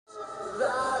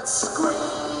Scream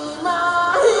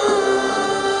I hear,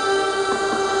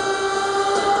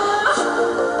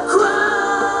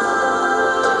 cry,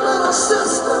 little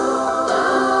sister.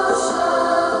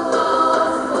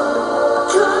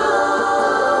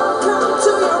 Come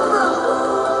to your brother.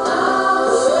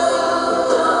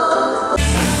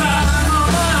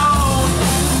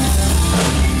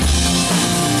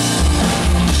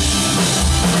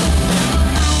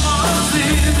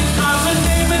 I've been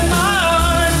naming my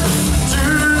heart,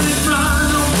 turning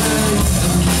front.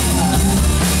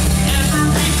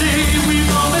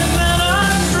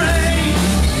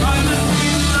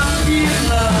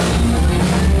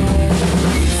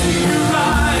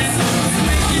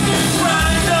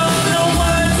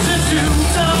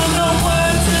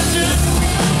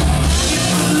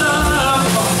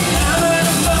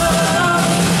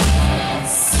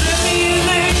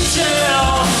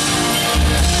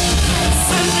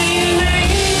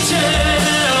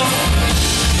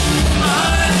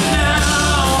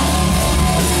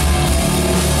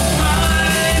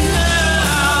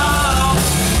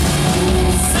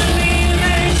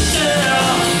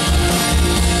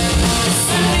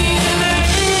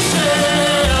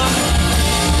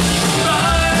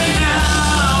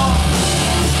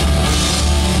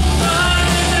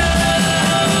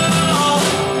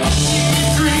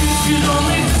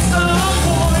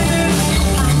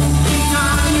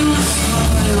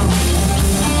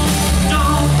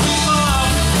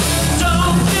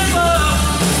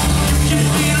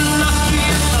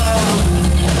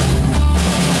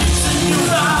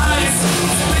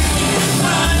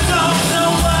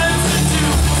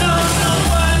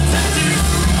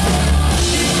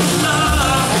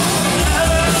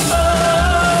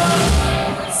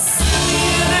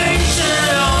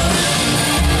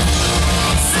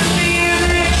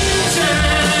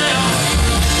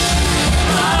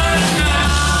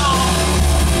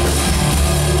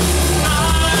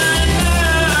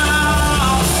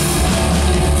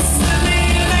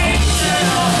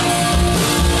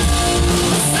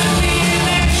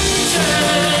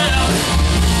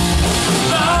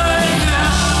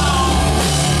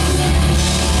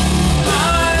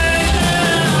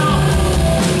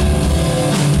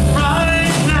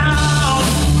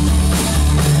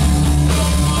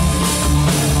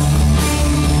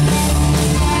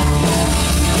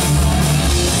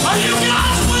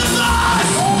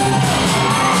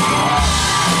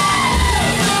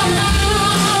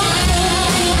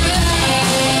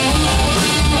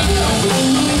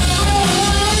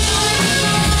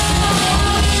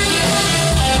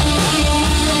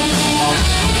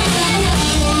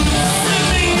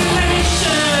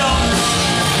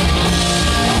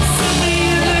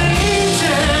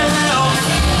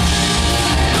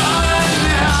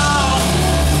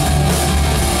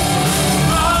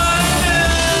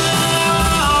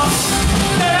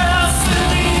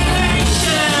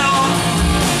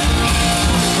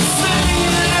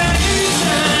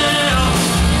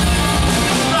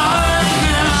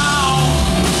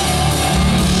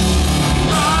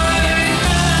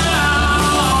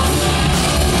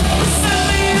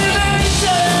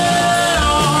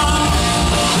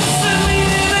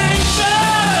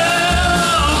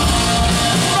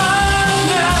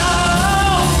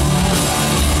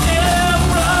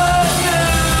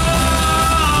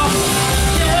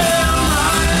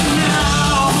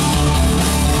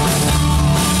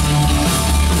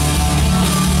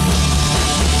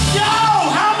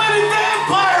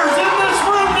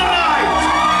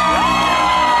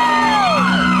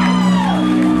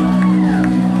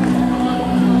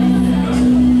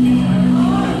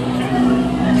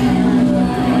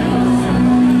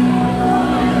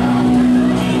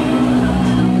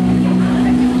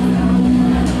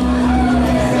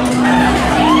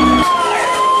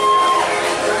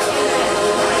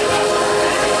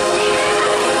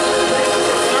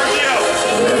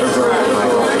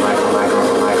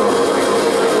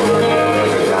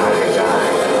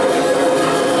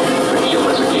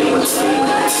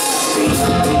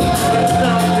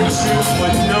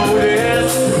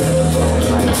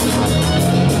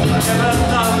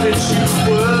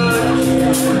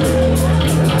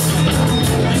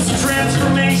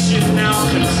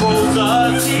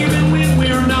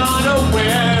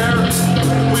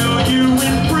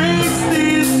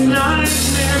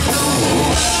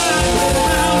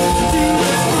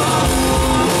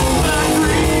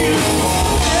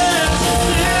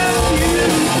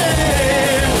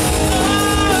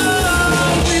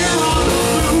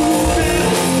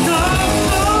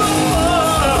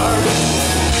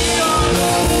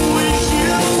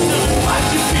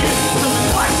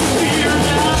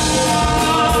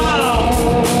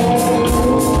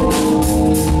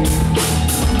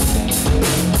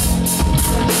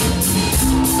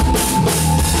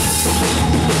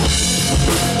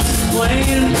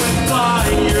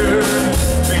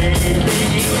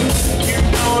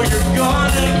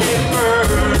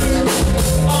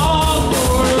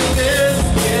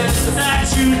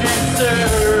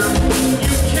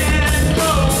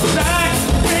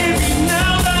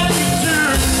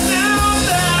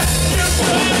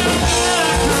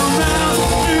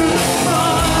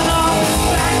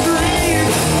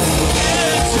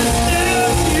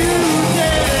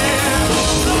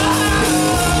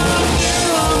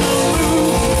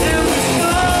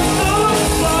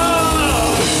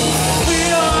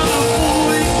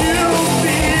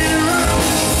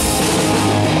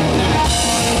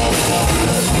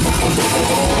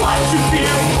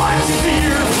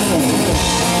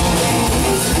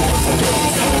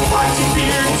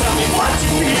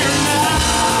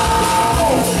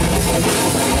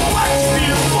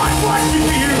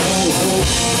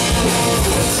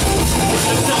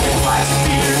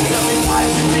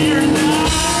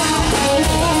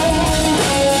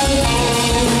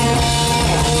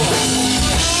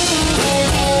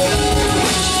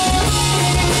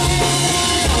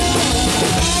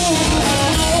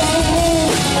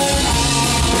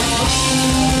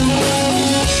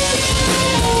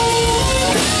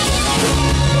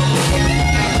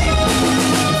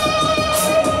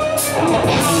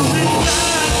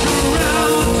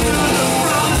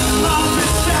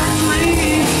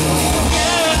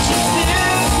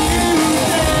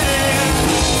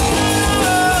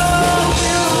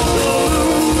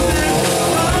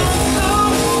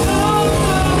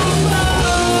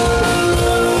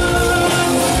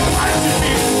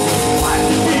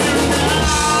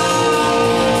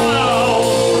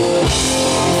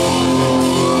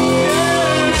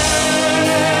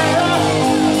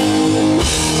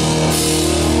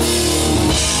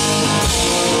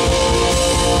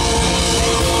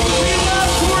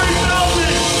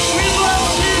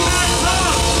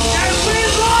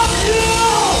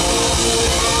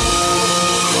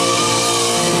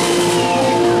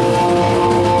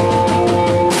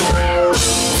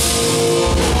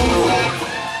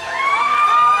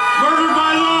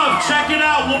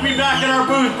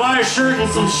 shirt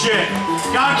and some shit.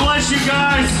 God bless you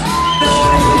guys.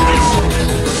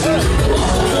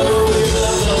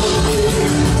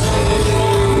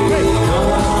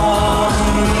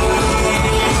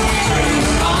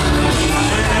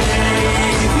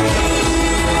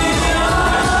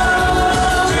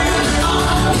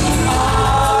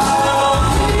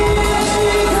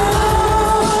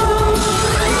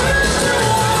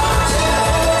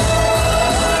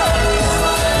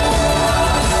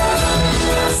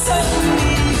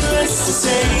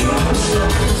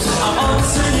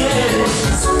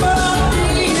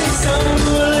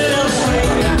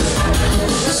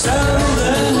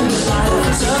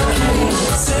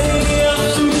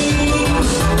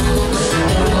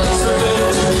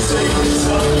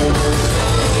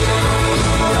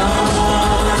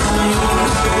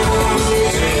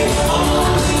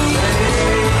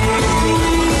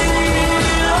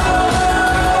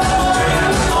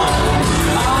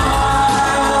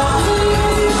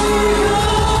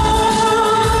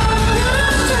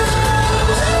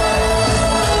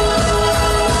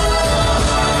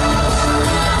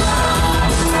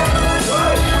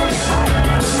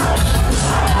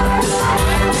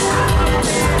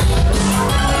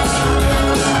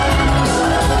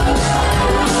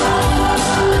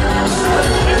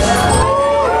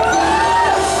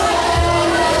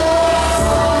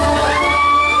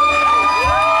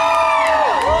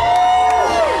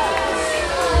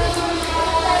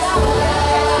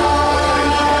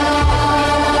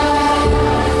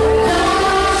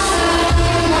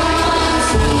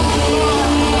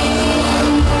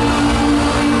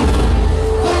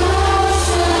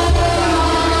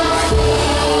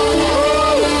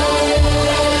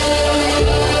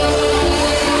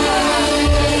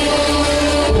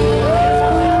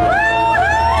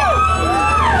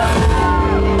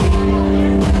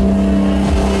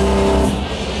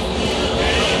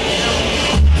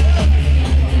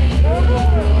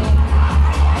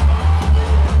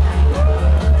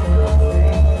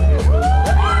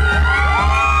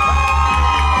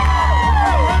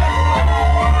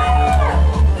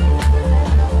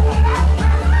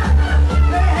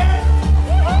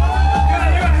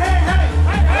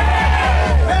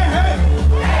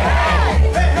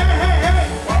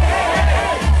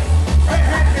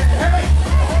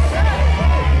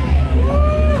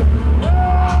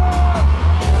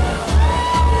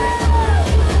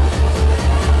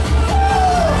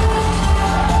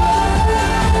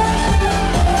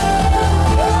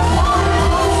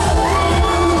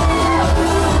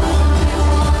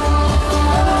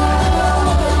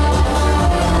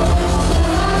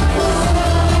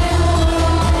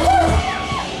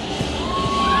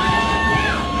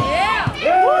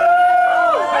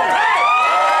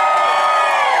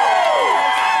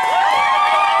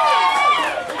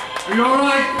 Are you all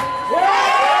right?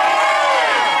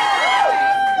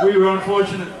 We were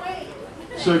unfortunate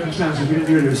circumstances. We didn't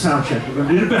do a sound check. We're going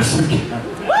to do the best we can.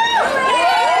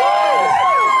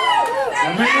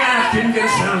 And me and Ash didn't get a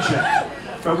sound check,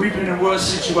 but we've been in worse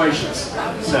situations.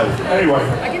 So anyway,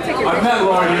 I've met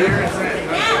Laurie here,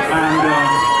 and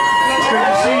it's great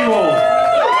to see you all.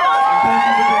 And thank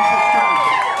you for being so kind.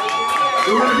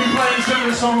 We're going to be playing some of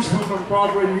the songs from a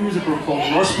Broadway musical called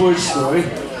Lost Boys Story,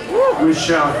 which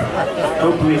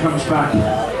hopefully comes back.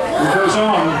 It goes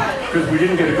on, because we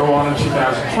didn't get to go on in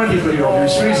 2020 for the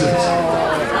obvious reasons.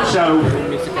 So,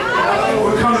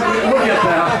 we'll get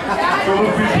there, but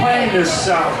we'll be playing this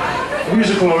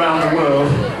musical around the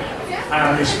world,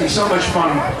 and it's been so much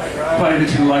fun playing it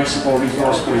to the likes of all these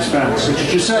Lost Boys fans, such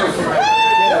as yourself.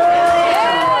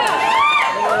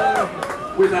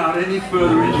 Without any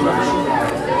further introduction,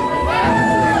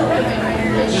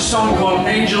 it's a song called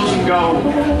Angels and Gold.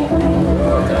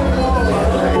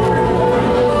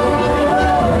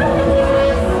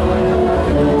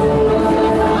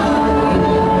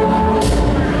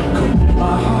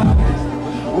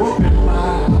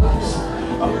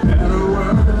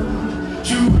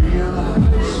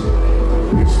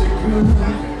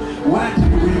 Why do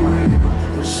we wait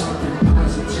for something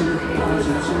positive,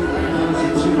 positive,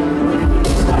 positive?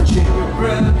 I take a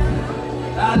breath,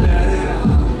 I let it out.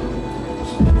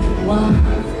 Why?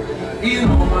 You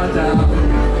know my doubt.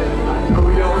 I know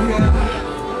you're here,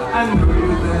 I know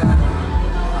you're there.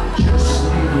 I just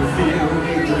need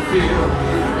to feel.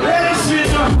 This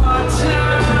is a hard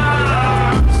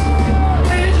time.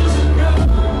 Angels and gold.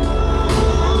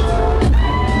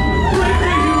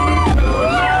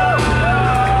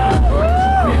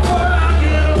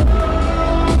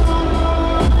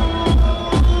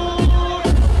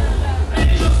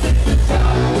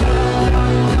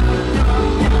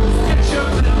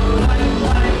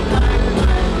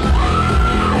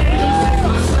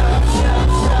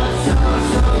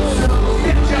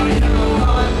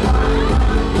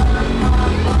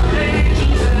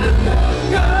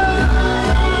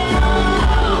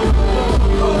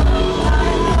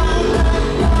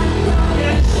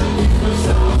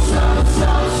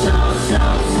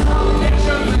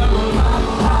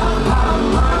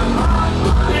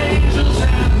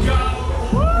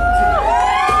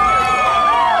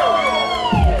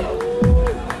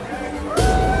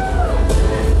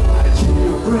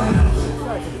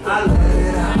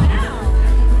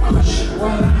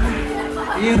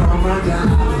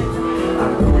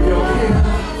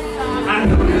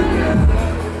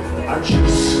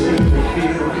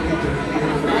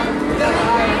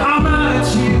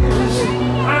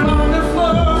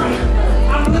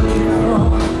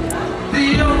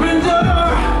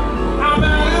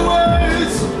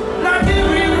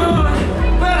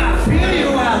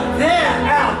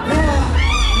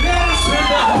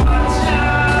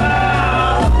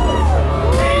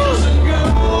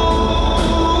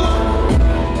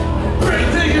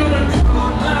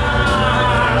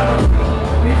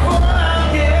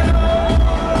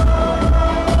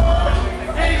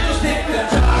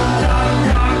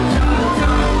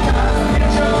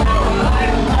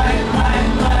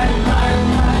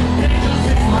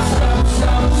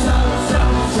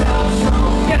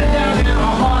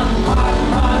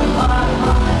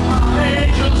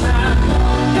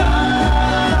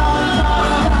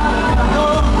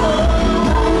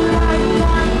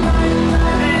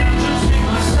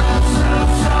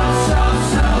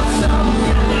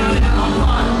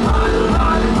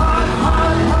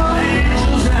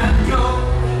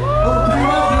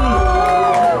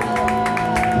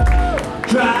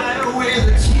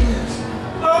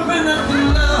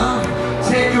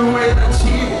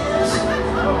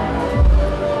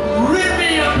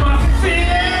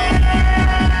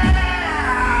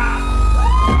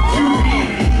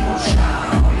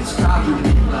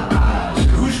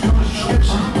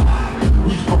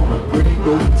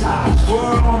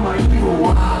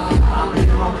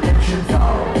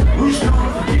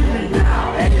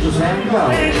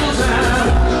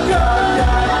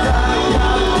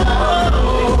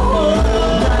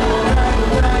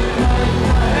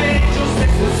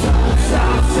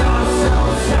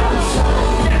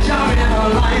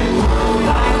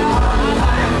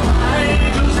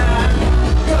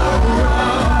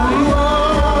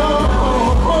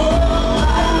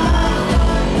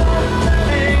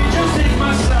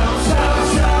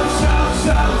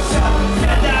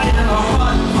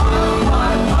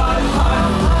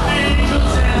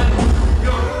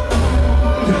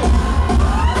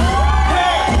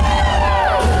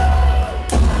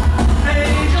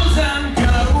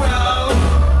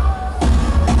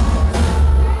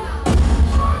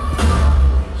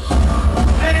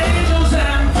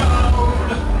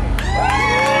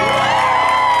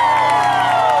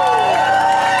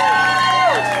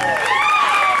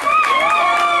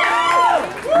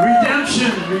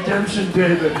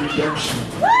 day of redemption.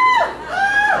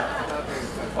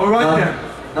 All right then.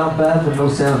 Not bad for no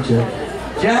sound check.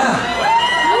 Yeah.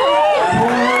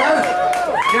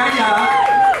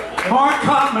 Yeah. Mark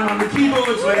Cartman on the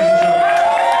keyboards, ladies and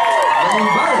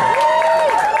gentlemen.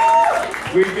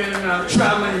 We've been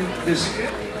traveling this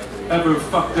ever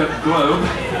fucked up globe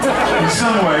in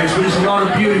some ways, but there's a lot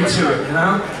of beauty to it, you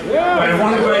know? But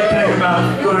one great thing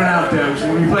about going out there is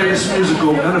when we play this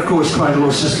musical, and of course Cry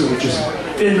Little Sister, which is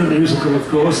in the musical, of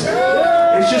course,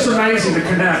 it's just amazing to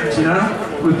connect, you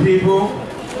know, with people,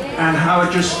 and how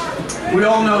it just, we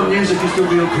all know music is the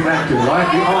real connector, right?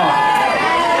 The art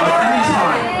of any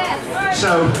time.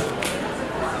 So,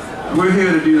 we're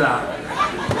here to do that.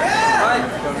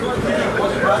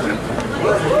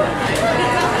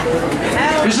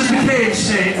 This is the cave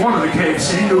scene, one of the cave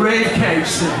scenes, the rave cave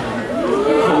scene.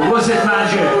 Called Was It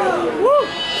Magic?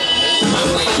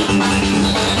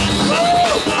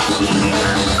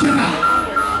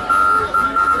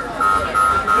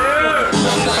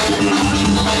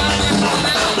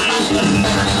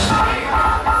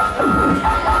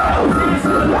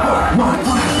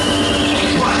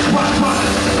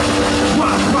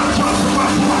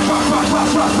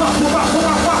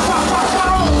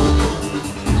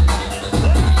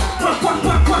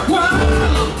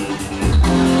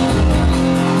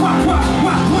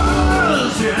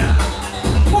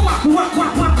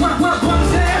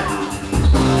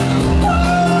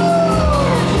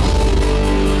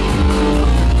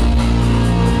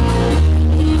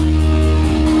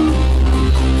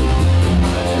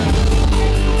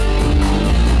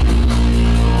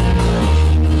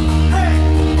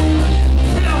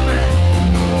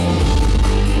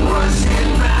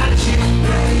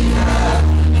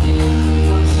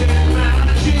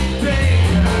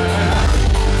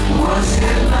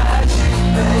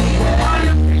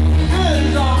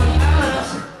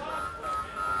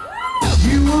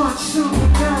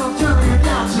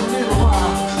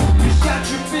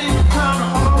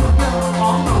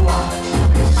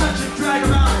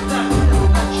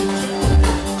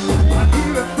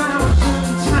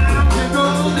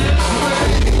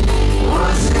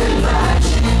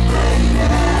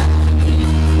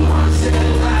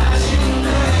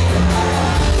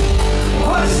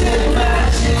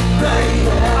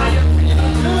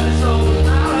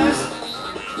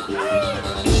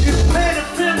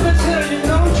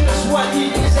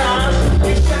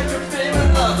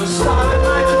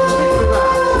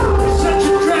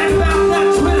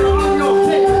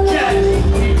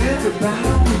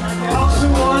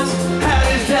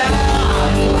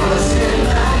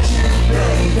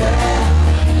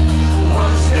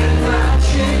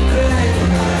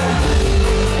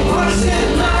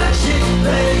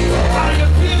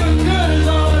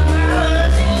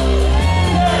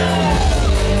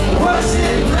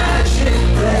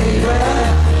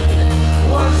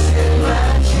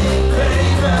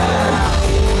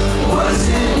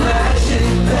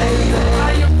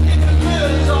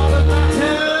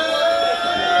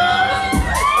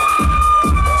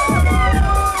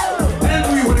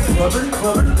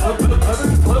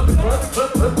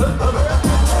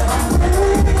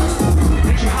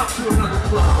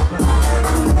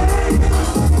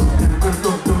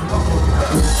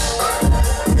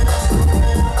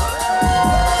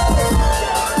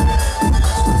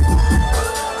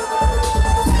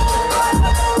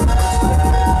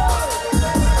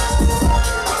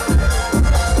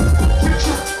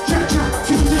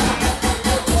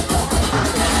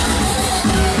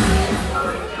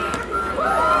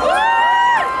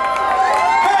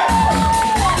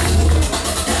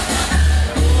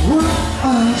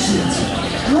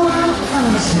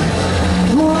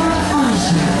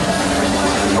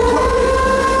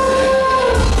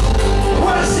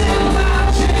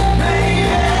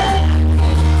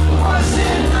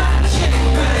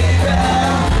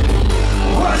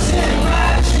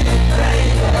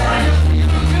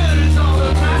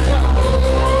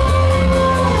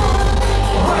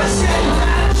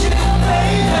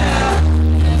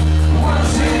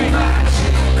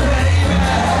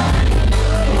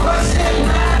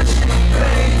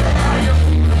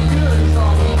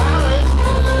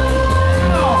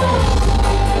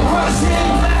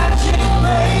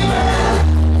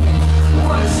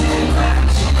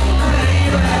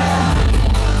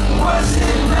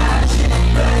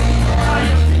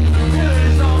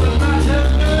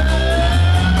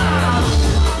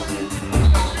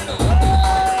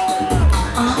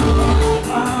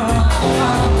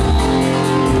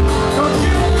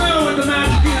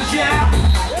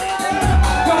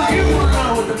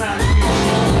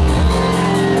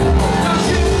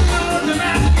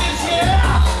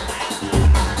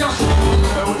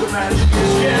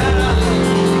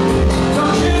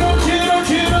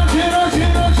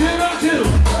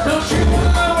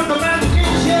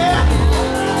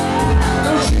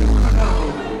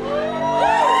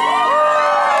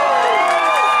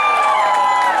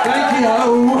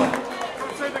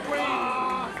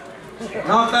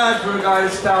 Not bad for a guy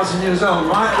that's 1,000 years old,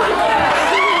 right?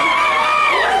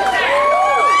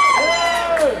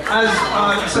 As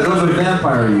I said, Those are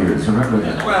vampire years, remember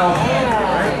that. well,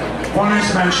 one is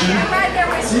mentioned.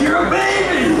 You're a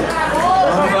baby!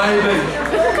 I'm a baby.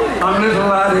 I'm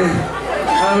little laddie.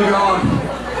 Oh God.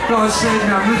 God save me,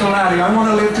 I'm little laddie. I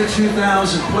want to live to 2,000,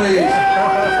 please.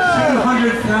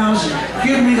 200,000.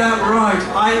 Give me that right.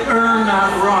 I earn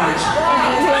that right.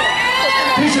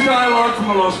 Piece of dialogue from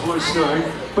a Lost Boys story,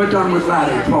 but done with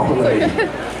laddie properly.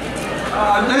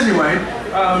 Anyway,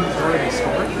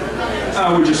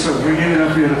 we're just sort of bringing it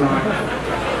up here tonight.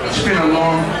 It's been a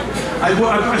long...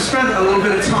 I've spent a little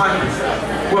bit of time...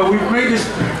 Well, we've made this...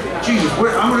 Jesus,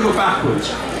 I'm going to go backwards.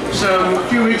 So, a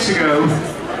few weeks ago,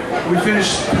 we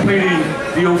finished completing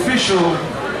the official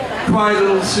Quiet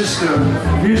Little Sister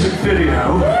music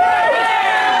video,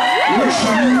 which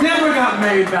never got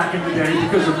made back in the day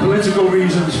because of political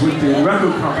reasons with the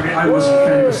record company. I wasn't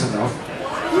famous enough.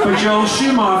 But Joel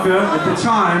Schumacher, at the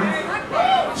time,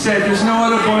 said, there's no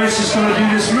other voice that's going to do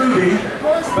this movie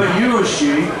but you or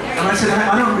she. And I said,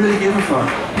 I don't really give a fuck.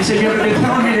 He said, yeah, but they're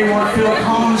telling me they want Phil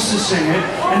Collins to sing it,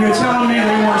 and they're telling me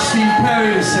they want Steve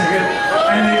Perry to sing it,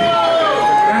 and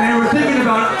they were thinking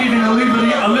about giving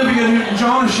Olivia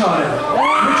Newton-John a shot at it.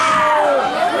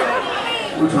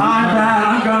 Which I'm bad,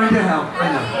 I'm going to hell. I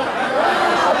know.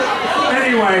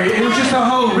 Anyway, it was just a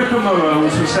whole rigmarole,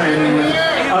 as we say in England,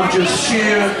 of just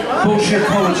sheer bullshit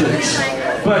politics.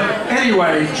 But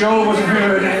anyway, Joel wasn't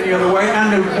here in any other way,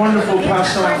 and the wonderful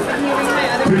passed-on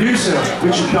producer,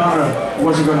 Richard Donner,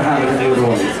 wasn't going to have it any other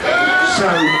way. So,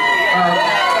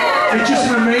 it's just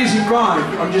an amazing ride.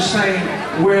 I'm just saying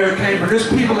where it came from. There's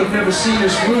people that have never seen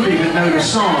this movie that know the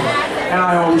song, and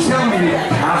I always tell them, you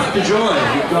have to join.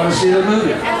 You've got to see the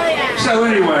movie. So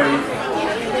anyway,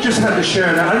 just had to share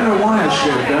that. I don't know why I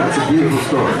shared that. That's a beautiful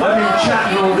story. I've been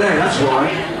chatting all day, that's why.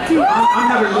 I'm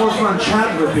having more fun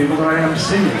chatting with people than I am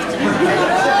singing.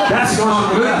 That's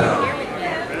not good though.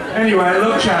 Anyway, I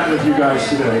love chatting with you guys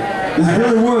today. Is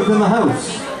Billy Worth in the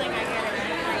house?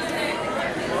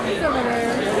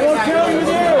 We'll kill you,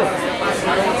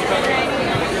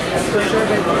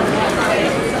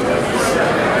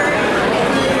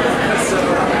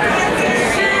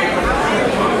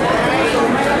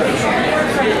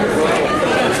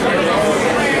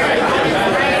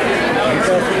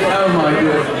 Oh my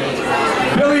God.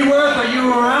 Billy Worth, are you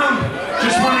around?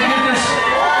 Just want to get this.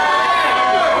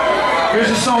 Here's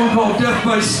a song called Death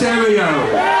by Stereo.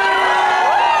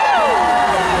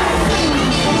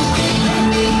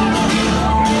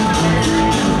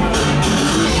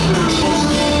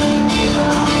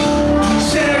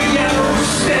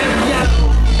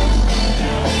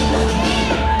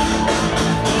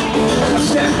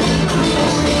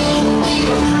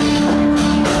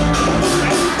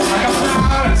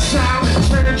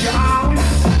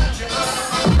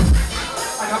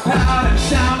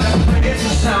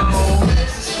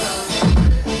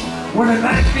 When the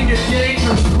night can get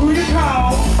dangerous, who you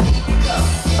call?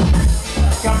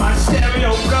 Got my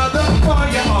stereo brother for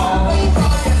you all.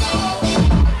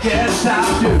 Yes,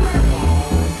 I do.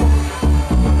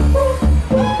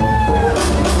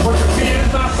 What you feel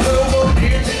is my soul,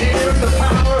 ear to ear, the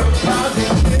power of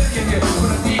positivity.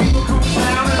 When a evil comes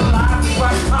down and life is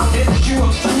like I'll get you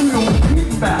up to your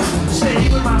feet back. Stay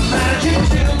with my magic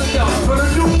till the dawn. Gonna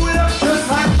do it up just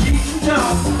like Cheech and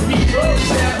Chong. He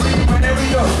is everywhere we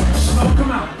go. Smoke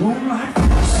 'em out, boom like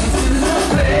this. Into the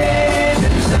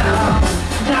blazing sound.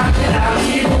 Knock it out,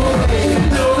 evil way. You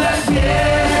know that,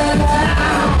 yeah,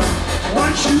 now.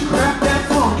 Once you crack that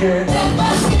funky,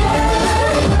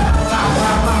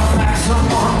 like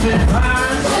someone divine.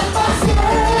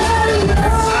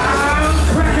 I'm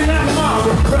cracking that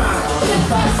marble crown.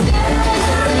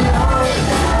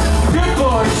 Good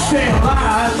boys, stay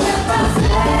alive.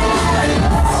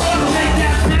 Gonna make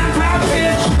that vampire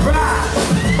bitch cry.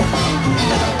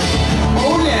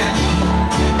 Oh yeah.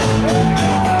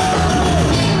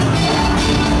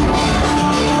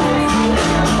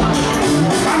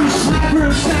 I'm a sniper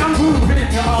of sound moving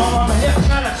y'all. I'm a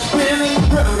hypnotic spinning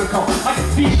protocol. I can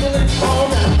feel it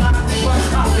all and I think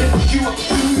I'll lift you up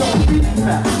to your feet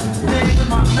back. Name of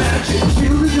my magic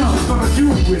till the dawn. Gonna do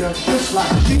it with us just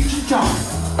like Cheech and Chong.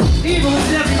 Evil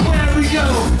is everywhere we go.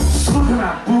 Smoking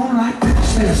out boom like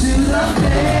this. This is a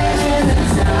blazing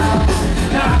sound.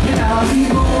 Knocking out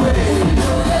evil way.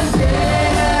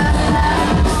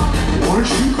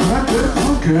 Once you crack that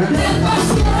funky,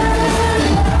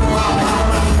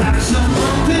 that's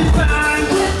something fine.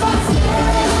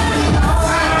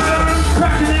 I'm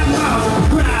cracking that marble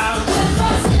crowd.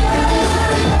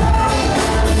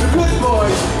 The good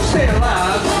boys stay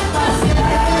alive.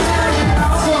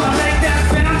 Gonna make that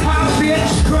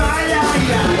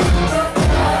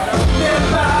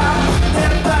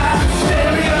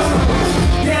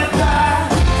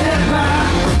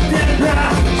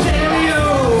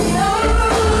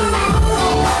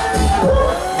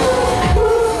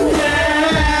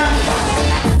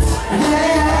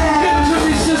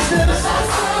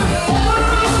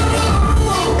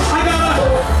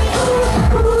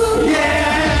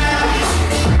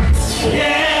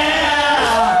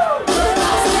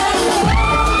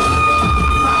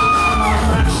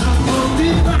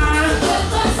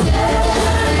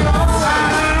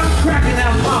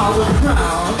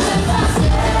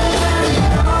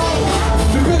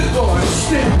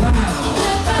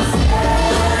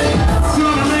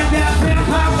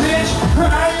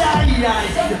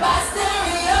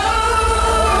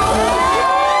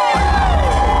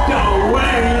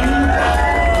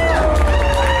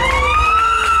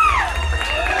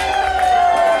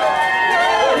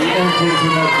entered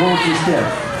from that gorgeous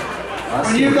death.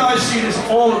 When you guys see this,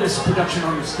 all of this production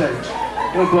on the stage,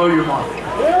 it'll blow your mind.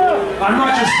 I'm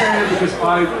not just saying it because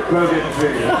I wrote it and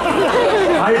created it.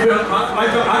 I've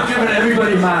driven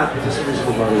everybody mad with this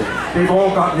musical, by the way. They've all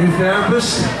got new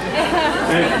therapists.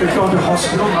 They've gone to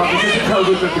hospital, not because of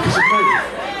COVID, but because of me.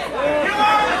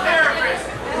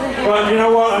 But you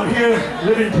know what? I'm here,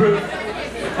 living proof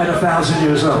at 1,000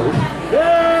 years old,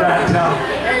 that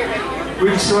we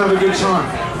can still have a good time.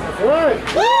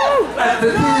 At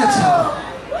the theatre.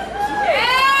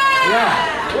 Yeah.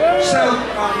 So,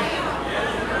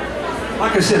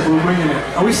 like I said, we're winging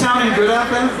it. Are we sounding good out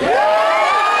there? Okay.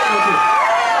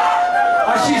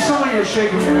 I see some of you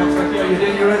shaking your hands like,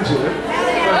 yeah, you're into it.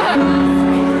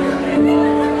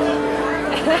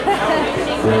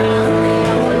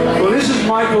 Well, this is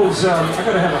Michael's, I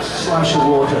gotta have a splash of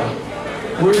water.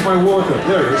 Where's my water?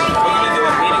 There it is.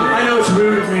 I know it's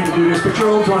rude of me to do this, but you're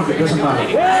all drunk, it doesn't matter.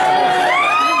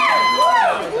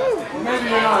 Maybe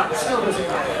you're not, it still doesn't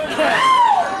matter.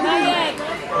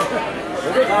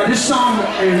 This song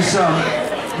is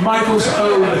Michael's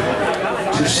ode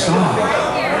to Star.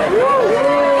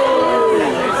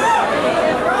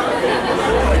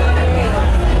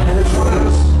 And it's one of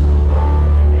those.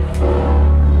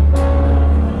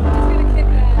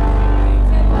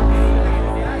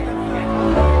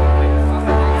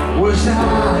 Was I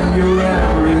your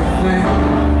everything?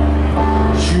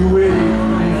 You waited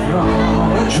me from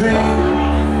a dream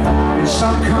in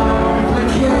some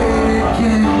complicated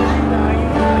game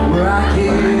where I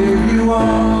gave you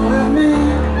all of me.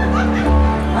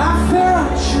 I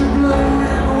felt you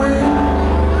blowing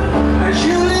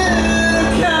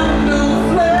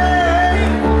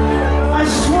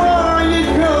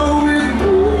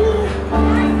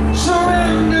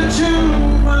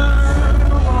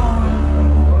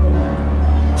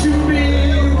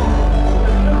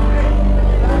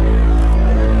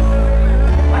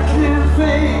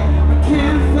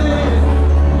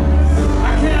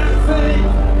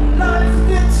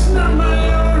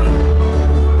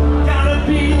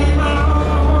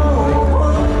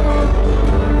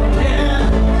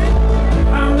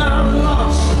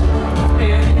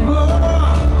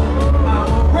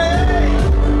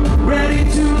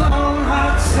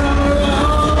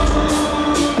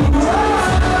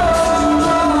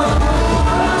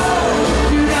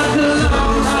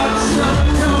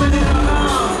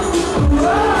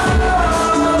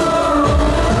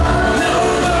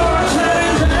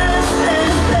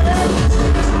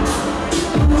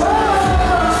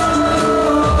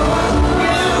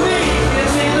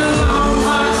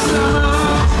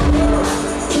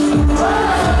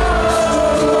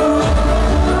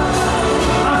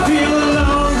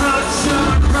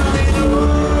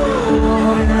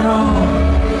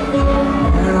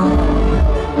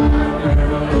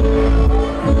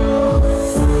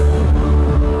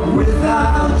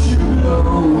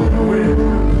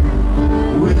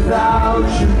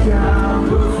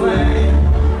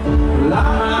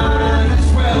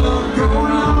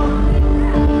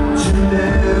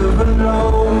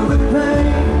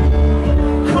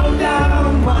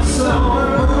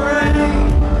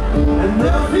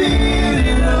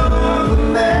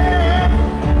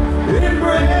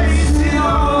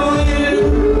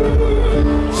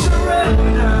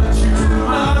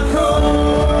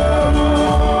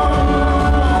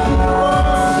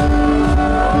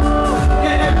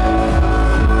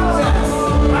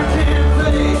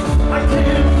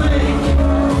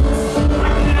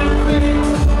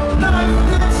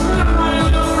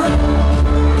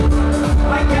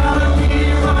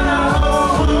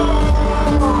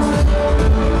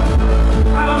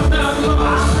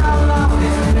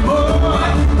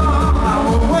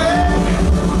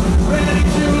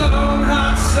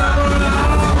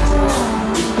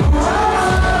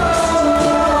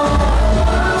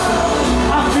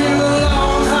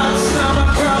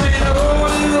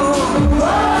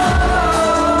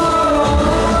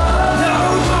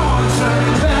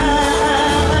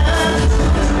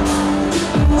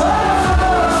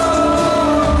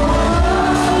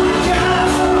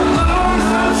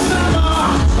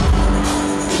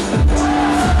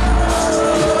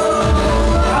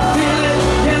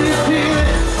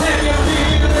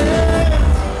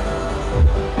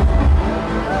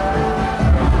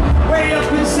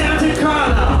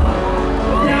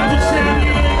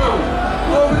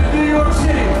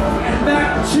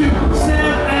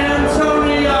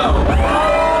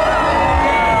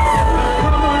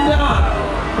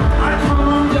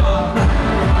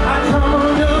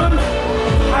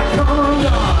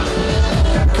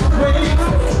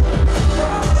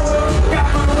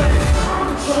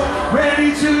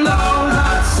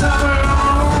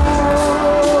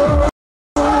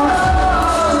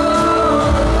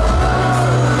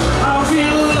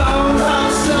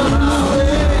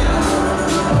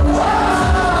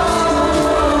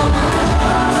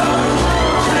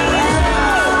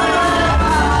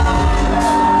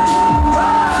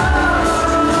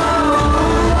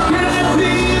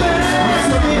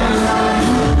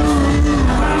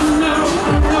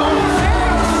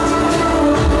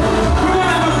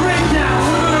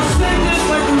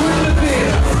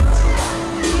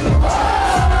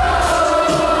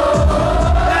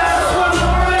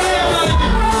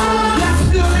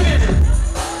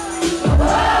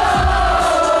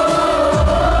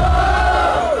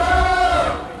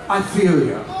feel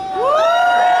you.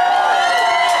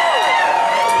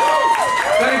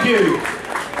 Thank you.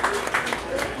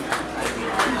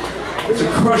 It's a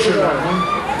crusher, that one.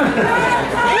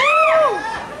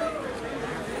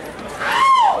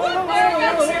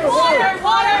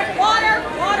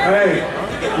 Water. Hey,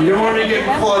 you don't want me getting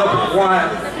caught up in wine.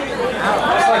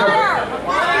 It's like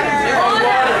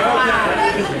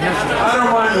I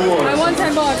don't mind the water. I won $10.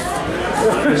 I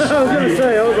was gonna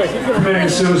say, I was like, he's gonna Committing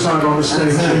suicide on the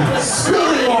stage.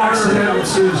 Accidental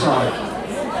suicide.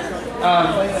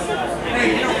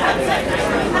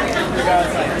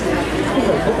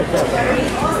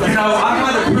 You know, I've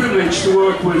had the privilege to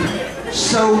work with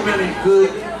so many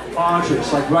good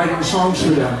artists, like writing songs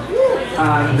for them.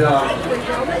 And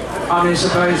I mean, it's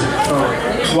amazing.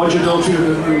 Roger Daltrey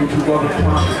to Robert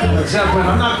Plant. Zeppelin,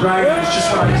 I'm not bragging, it's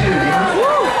just what I do, you know?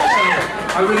 So,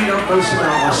 I really don't boast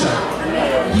about myself.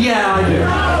 Yeah, I do.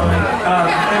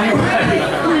 Anyway,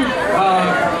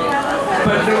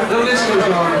 but the list goes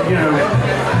on, you know.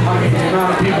 I mean, the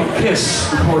amount of people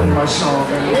Kiss recording my song.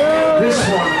 And this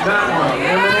one, that one,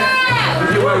 Eminem. If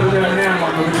you went with Eminem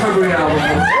on the recovery album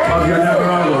of Your Never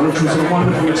Over, which was a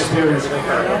wonderful experience.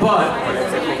 But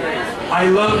I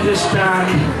love this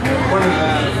band, one of the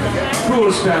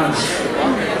coolest bands,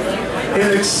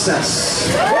 In Excess.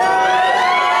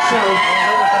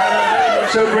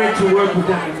 So great to work with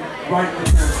them, right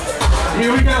with them.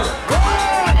 Here we go.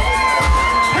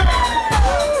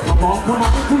 Come on, come on,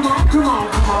 come on, come on,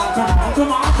 come on, come on,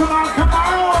 come on, come on, come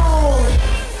on.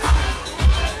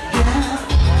 Yeah.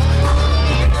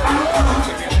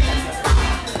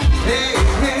 Hey,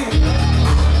 hey.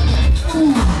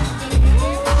 Ooh.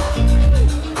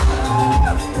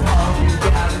 All we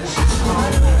got is this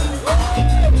moment.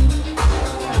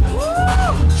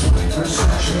 21st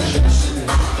century yesterday.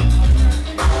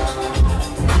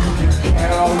 You can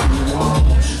care all you want.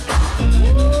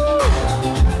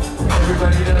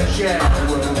 Everybody does, yeah,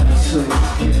 well, that's so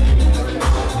okay.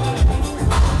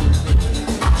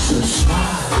 So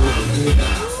smile over here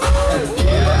and give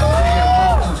everything a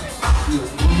moment. Your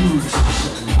moves are so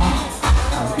long.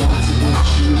 I've got to let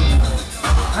you know.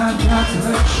 I've got to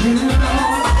let you know.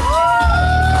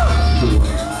 The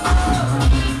way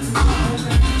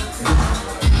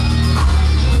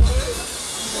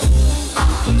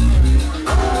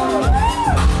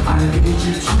I need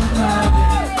you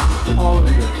tonight. All of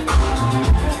you.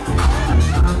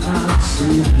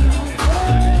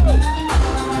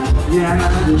 Yeah,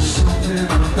 there's something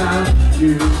about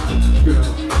you, girl,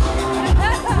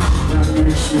 that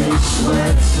makes me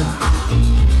sweat.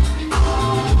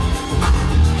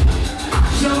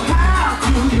 So how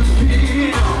do you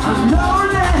feel? I'm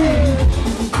lonely.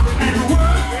 And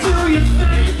what do you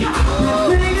think?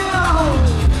 Nothing at all.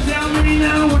 Tell me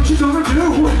now what you're gonna do.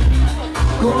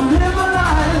 Gonna live a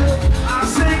life. I'll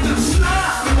take the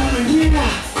slide over here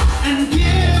and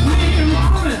give me a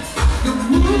moment. Your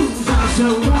moves are so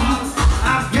wrong.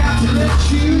 I've got to let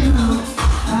you know.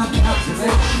 I've got to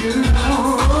let you know.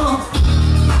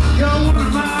 You're one of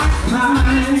my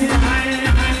kind.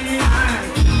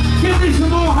 Give me some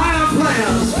more higher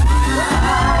players.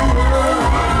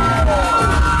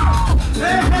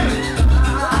 Hey, hey.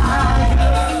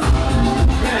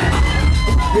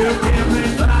 You give me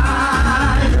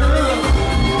fire.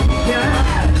 Yeah.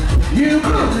 You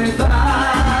give me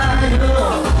fire.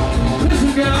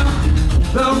 Listen, girl,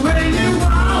 the way you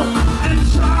walk and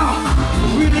talk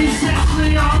really sets me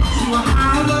off to a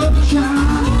high love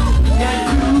child.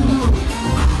 Yeah, you.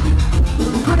 The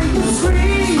way you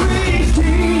squeeze,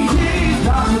 tease,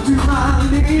 talking to my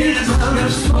knees. You're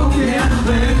smoking,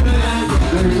 baby.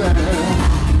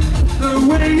 The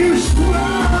way you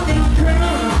squirm and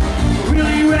curl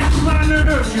really wrecks my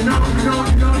nerves. You know,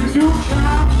 you do,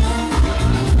 child.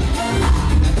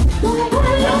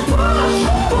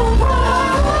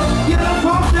 Get up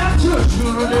off that touch,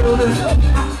 you're a little bit.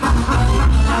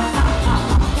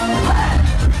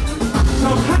 So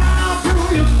how do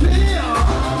you feel?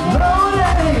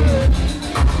 Lonely.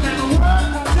 And what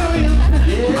do you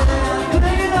think?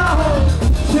 Think it all.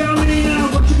 Tell me now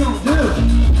what you gonna do.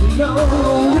 You know,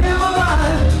 live a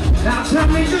life. Now tell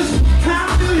me just how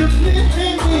do you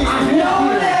feel? I'm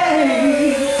lonely.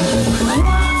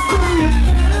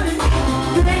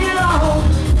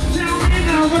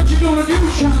 What you gonna do,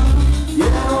 child? Yeah,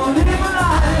 gonna live a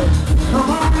life. Come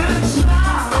on and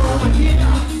slide over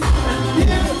here and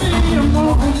give me a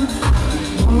moment.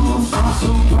 Moves are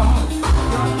so broad.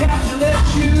 I've got to let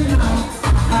you know.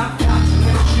 I've got to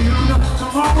let you know.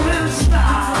 Come on and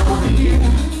slide over here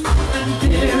and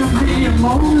give me a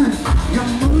moment. Your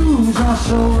moves are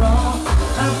so raw.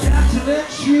 I've got to let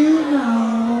you know.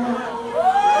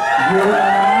 You're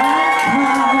my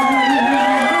kind.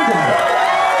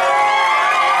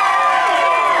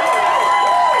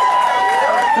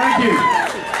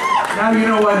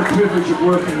 know I had the privilege of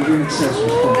working with Incest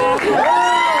was fun.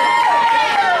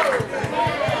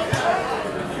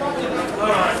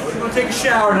 Alright, we're going to take a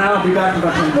shower now. I'll be back in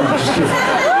about 10 minutes. Just kidding.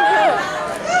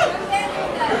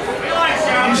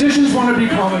 Musicians want to be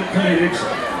comedics,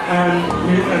 and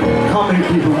comedy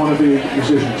people want to be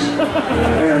musicians.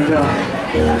 And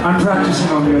I'm practicing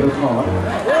on the other part.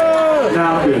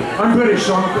 Now I'm good. I'm British,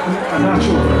 so I'm a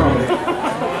natural for comedy.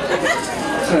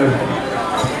 So,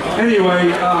 anyway,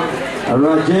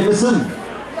 Alright, Jamison.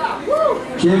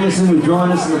 Jamison will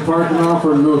join us in the parking lot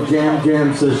for a little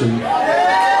jam session. oh,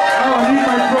 I need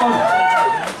my frog.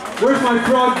 Where's my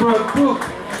frog book?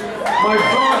 My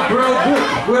frog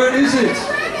book. Where is it?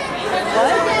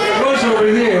 It was over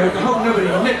here. I hope nobody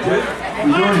nicked it.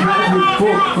 You don't have your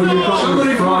book for your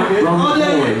Somebody find it. Oh,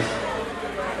 there it is.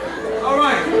 All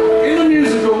right. In the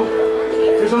musical,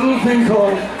 there's a little thing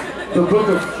called the Book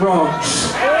of Frogs.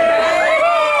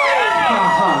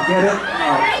 Get it?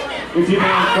 If you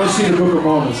don't, go see the Book of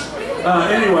Mormons.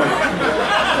 Anyway,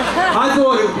 I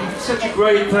thought it would be such a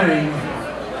great thing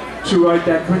to write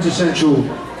that quintessential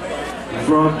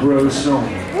Frog Bros song.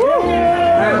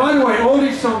 And by the way, all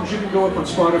these songs you can go up on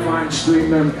Spotify and stream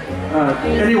them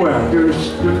anywhere.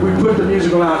 We put the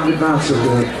musical out in advance of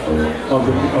the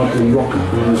rock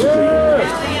musical.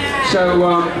 So,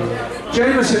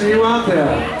 Jamison, you out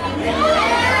there?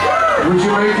 Would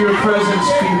you make your presence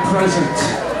be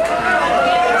present?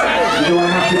 Do I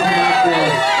have to come out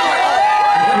there?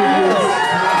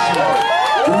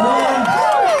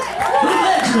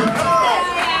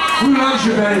 Who loves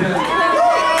you, baby?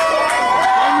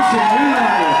 Jamison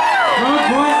Newlander. Oh,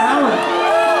 boy, Alan.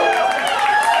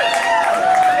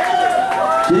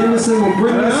 Jamison will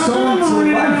bring this song to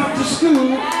life. To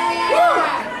school.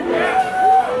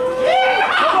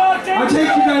 I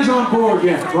take you guys on board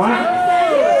yet, right?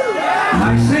 I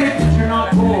said that you're not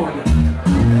bored.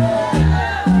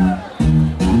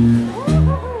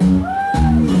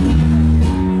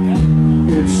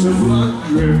 It's a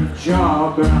blood-driven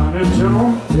job and it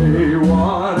don't pay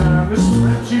what, and it's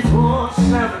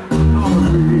 24/7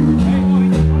 monotony.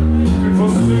 Looking for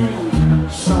the new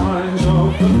signs of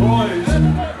the poison.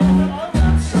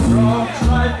 That's a rough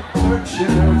life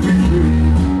searching every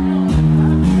week.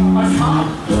 A cop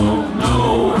don't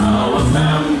know how a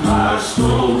vampire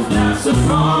stole. That's a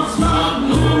frog's not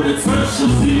loaded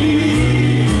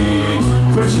specialty.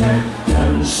 Protect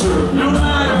and serve, no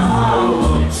matter how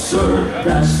absurd.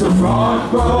 That's the frog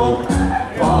bro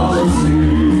policy.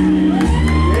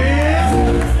 Yeah.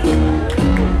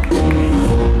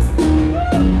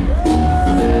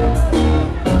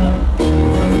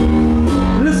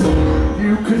 Listen,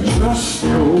 you can trust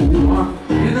no one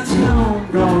in a town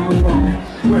gone wrong,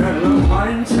 where a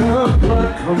pint of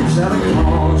blood comes at a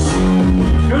cost.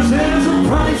 'Cause there's a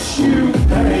price you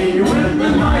pay when the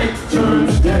night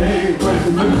turns day,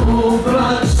 when the cold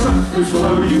blood suffers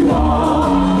where you are.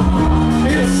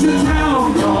 It's the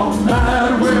town gone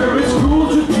mad, where it's cool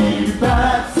to be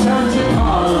bad. Santa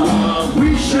Clara, we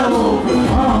shall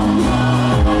overcome.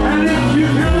 And if you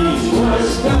finish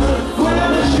what's done,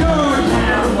 well, it's your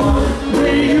damn one.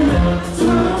 May you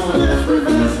live with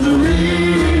mystery.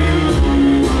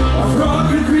 A frog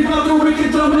can creep out the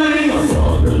wicked domain. A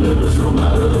frog delivers no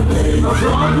matter the pain. A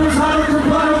frog knows how to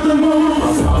comply with the moon. A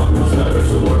frog knows better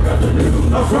to work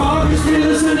afternoon. A frog is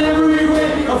fearless in every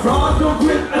way. A frog don't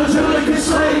quit until it can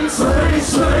slay. Slay,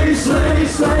 slay, slay,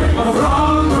 slay. A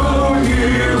frog row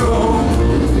hero.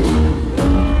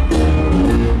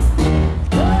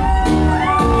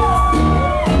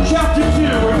 Chapter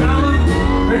 2, where Alan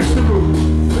makes the move.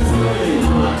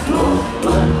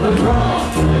 The frog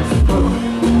makes the move.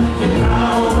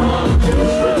 Now on his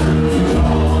return to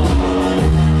dawn.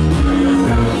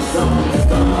 The sun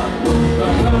star, the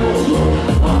heavens roll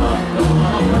on.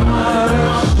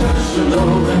 It's just a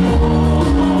rolling on.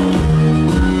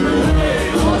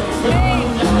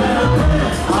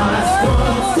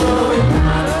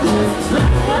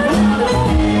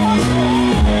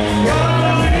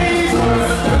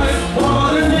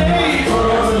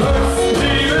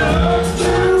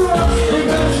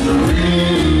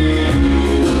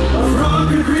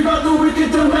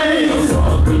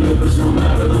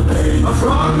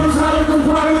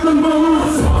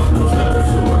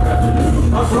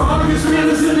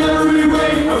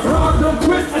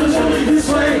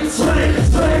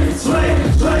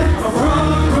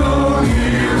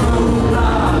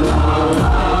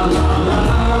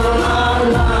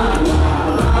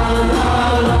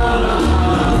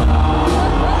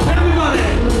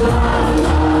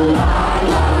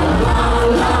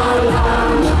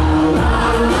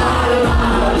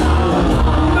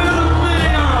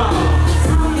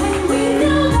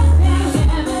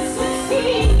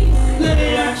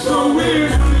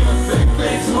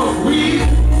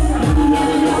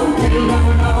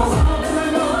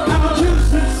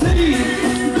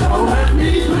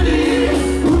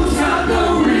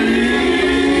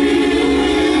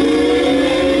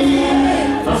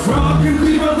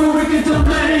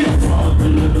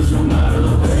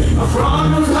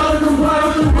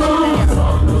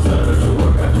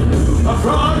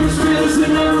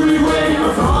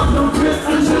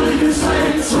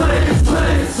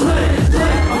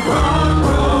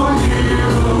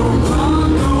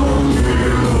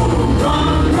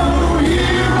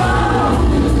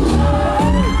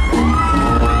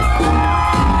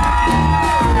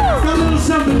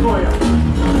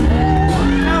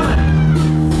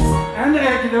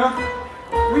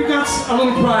 a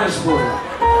little prize for you.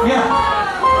 Yeah.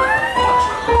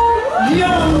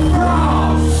 Young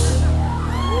Frost!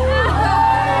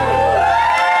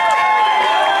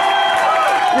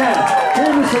 Yeah.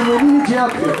 Jamison, we need you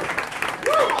up here.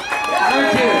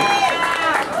 Thank you.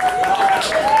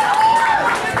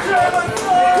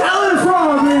 Alan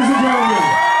Frog, ladies and gentlemen.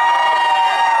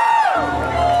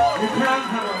 You can't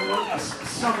have a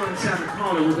summer in Santa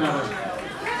Clara without a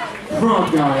frog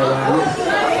guy around.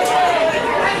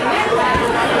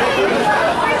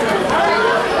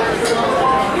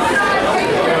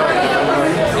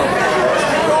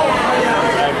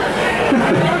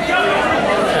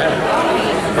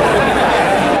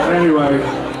 Anyway,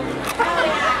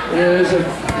 yeah,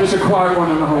 there's a quiet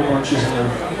one and a whole bunch, isn't there?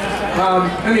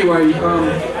 Anyway,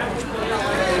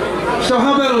 so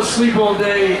how about a sleep all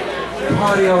day,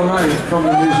 party all night from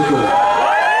the musical?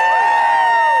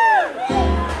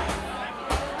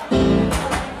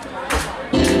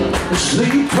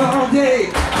 Sleep all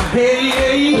day, hey,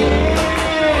 yeah, yeah.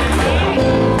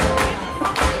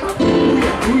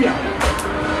 Ooh, yeah.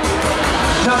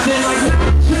 Nothing like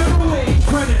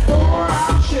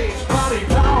 24-hour shakes, body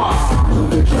power.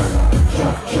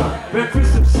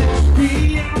 Breakfast at 6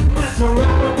 p.m. That's a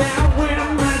wrap about when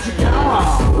magic hour.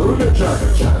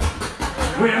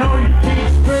 When all your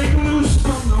beats break loose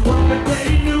from the workaday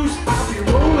news, I'll be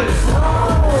rolling.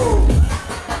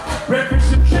 Breakfast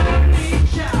of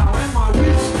Chinese chow and my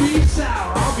whiskey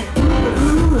sour. I'll be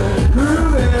grooving.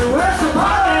 Where's the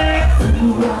party?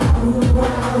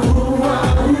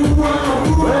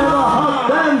 Where the hot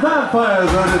damn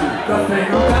vampires are living. The thing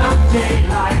about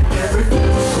daylight,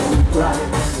 everything's so bright.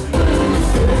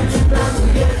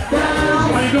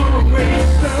 Are you gonna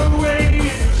waste away in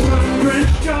your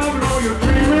sun-drenched job and all your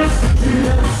dreamers?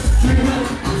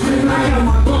 I got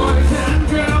my boys and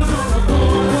girls on the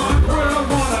boardwalk, world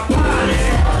wanna party.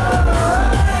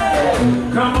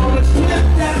 Come on, let's flip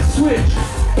that switch.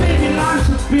 Baby, life's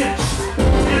a bitch.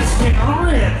 Let's get on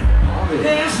it.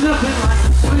 There's nothing like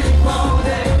to sleep all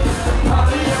day,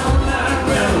 party all night,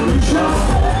 revolution.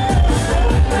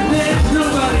 There's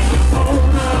nobody to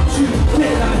own up to.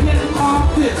 Get a hit off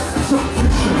this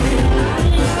subscription.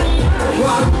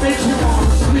 What makes you want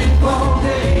to sleep all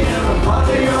day and a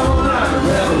party all night,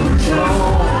 revolution?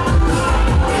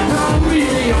 Don't meet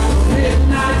me on the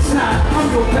midnight side. I'm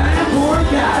your bad boy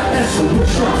guy, that's a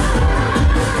solution.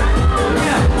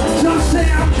 Yeah, some say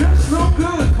I'm just no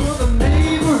good for the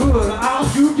neighborhood. I'll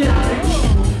do damage.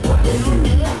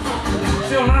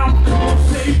 Still I'm gonna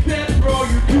say bet, bro,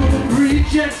 you couldn't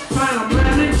reach it. Find a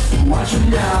manage. Watch me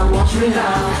now.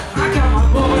 I got my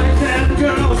boys and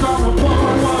girls on the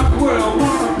boardwalk world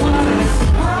wanna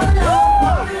party.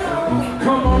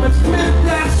 Come on, let's flip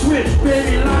that switch,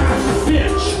 baby, life's a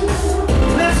bitch.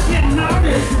 Let's get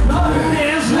naughty.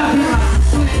 There's nothing like to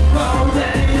sleep all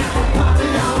day and party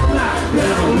all night.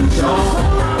 Revolution.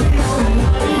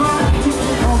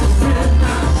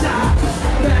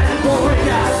 Bad boy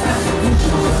got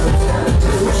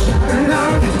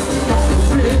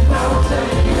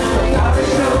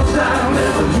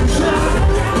revolution.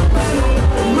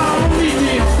 Mama meet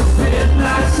me on the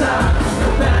midnight side.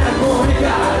 Bad boy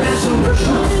got a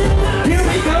solution. Here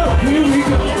we go.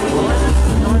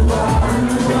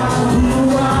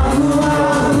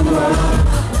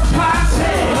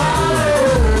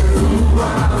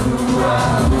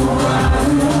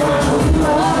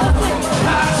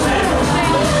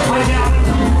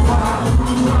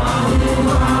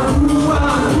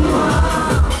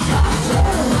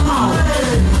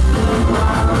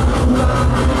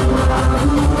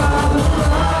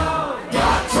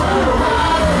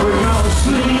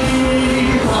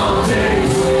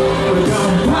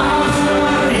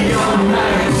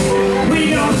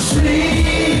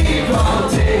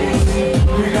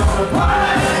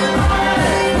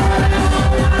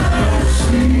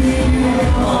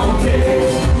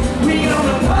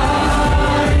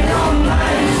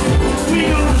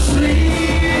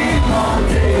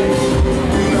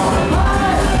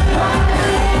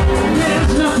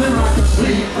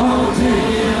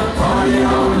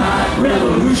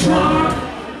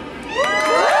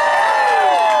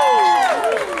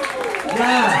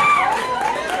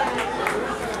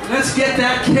 Let's get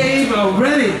that cave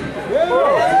ready.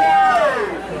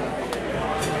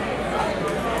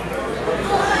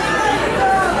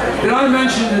 Did I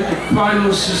mention that the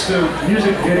Final Sister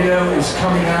music video is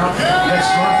coming out next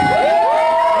month? Did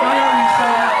I already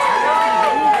say that?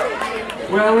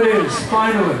 Well, it is,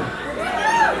 finally.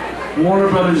 Warner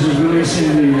Brothers is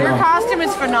releasing the... Your costume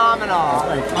is phenomenal.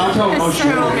 It's so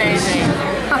amazing.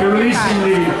 They're releasing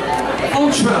the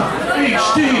Ultra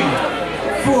HD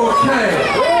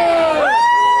 4K.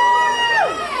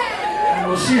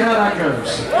 We'll see how that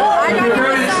goes. I got They're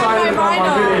very him to sign excited my about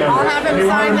my vinyl. video. I'll have him They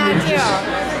sign wanted that me to too.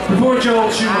 just- Before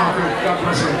Joel Schumacher, God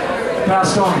bless him,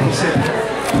 passed on, he said,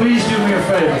 please do me a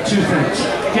favor, two things.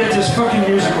 Get this fucking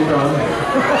musical done,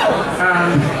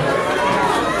 and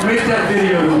make that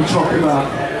video that we talked about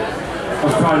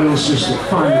of Cry Little Sister,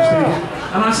 finally.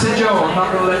 And I said, Joel, I'm not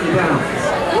going to let you down.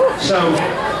 So,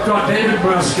 got David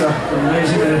Braska, an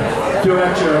amazing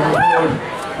director on board,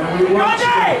 and we watched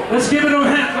it. Let's give it a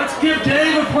hand. Let's give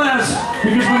Dave a applause,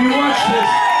 because when you watch this,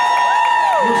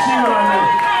 you'll see what I mean.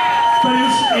 But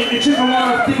it took a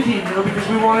lot of thinking, you know, because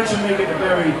we wanted to make it a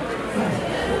very,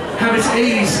 have its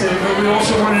 80s thing, but we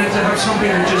also wanted it to have something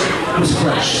that just was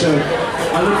fresh. So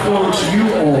I look forward to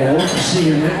you all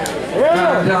seeing it.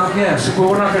 And yeah, so, but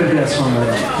we're not going to do that song right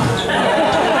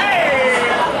now.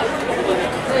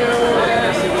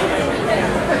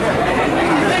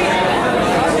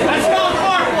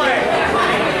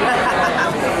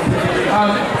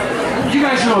 You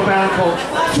guys know a band called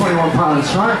 21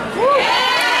 Pilots, right?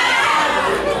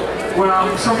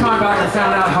 Well, sometime back I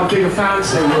found out how big a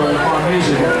fans they were of our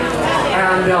music.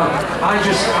 And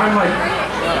I'm like,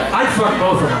 I'd fuck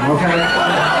both of them, okay?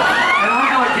 And I'm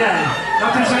not gay.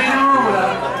 Not there's anything wrong with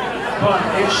that. But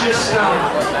it's just,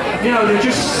 you know, they're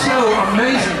just so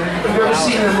amazing. If you've ever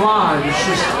seen them live,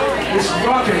 it's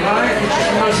rocking, right? It's just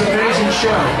the most amazing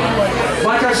show.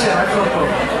 Like I said, I fuck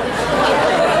both.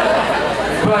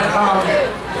 But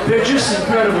they're just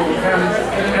incredible,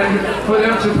 and for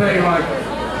them to pay like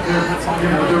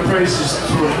their praises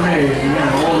towards me, and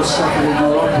all the stuff that they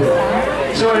grew up with.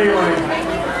 So anyway,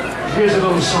 here's a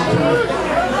little something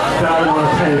that I want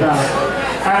to pay back,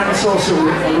 and it's also a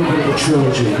little bit of a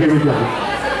trilogy. Here we go.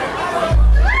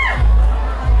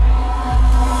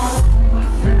 My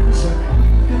friends are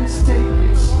gonna take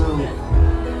it slow.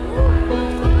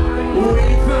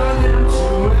 Wait for them to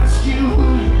ask you who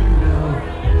you know.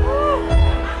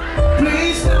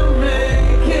 Please don't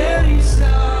make any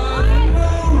sudden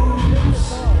moves.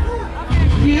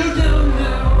 You don't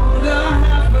know the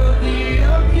half of the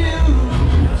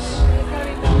abuse.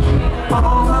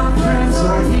 All my friends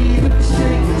are heathens,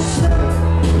 take it slow.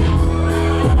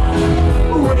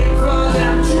 Wait for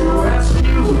them to ask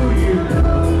you who you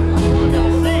know.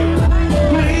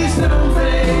 Please don't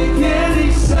make any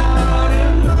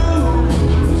sudden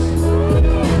moves.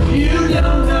 You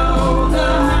don't know the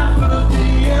half of the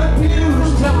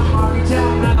abuse. Tell them, Marky, tell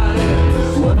them how it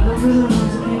is. What the rhythms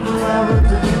of people ever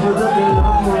to people that they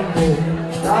love one day.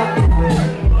 Stop the way.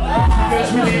 Because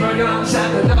we leave our guns at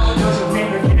the door doesn't mean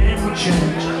the game will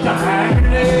change. The hand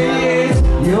grenades.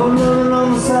 You're living on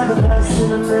the side of less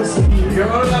than a message. You're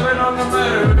loving on the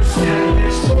murder, standing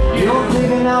next to you. You're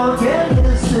thinking now again,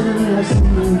 less than a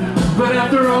message. But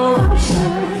after all I'm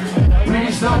saying,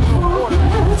 please don't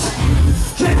forget.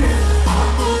 Take it.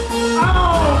 Oh,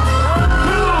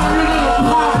 come on, you little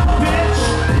pop bitch.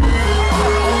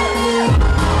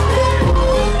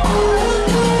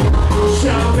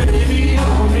 So baby,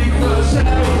 only 'cause I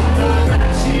ain't the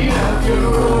backseat of your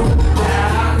room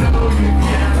that I know you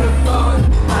can't afford.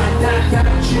 Like that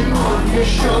got you on your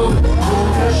shoulder.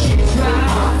 The sheets right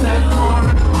off that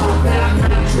corner of that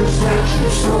mattress that you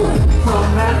stole from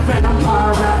that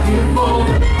vampire that you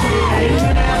molded. We ain't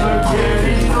never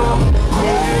getting old. We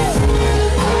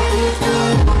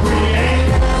ain't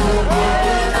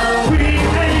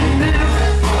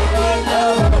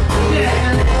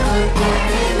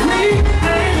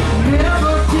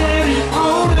never getting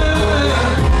older.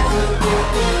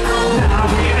 Now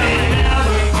we ain't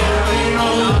never getting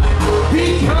older.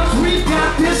 Because we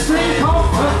got this thing called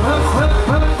fame.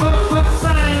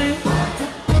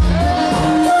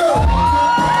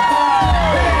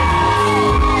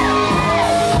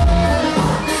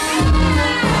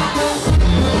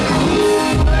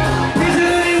 Is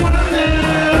it anyone there?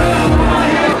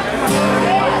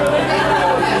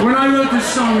 When I wrote this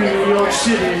song in New York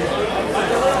City,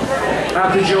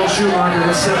 after Joel Schumacher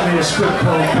had sent me a script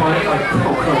called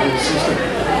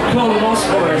Lost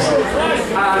Boys,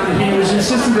 and he was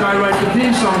insisting that I write the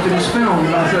theme song to this film,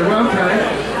 and I said, well, okay,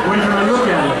 when can I look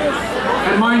at it?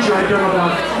 And mind you, I'd done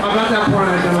about that point,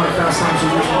 I'd done like Fast Times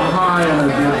at Ridgemont High, and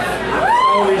I'd done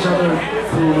all these other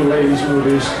cool ladies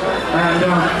movies, and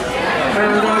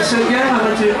I said, yeah,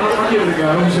 I'll give it a go.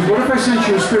 He said, what if I sent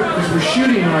you a script, because we're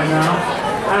shooting right now,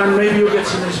 and maybe you'll get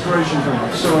some inspiration from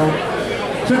it. So,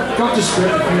 got the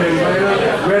script a few days later,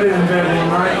 read it in bed one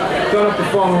night, got up the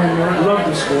following morning, loved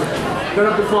the script, got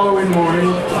up the following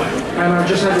morning, and I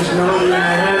just had this melody in my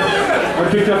head. I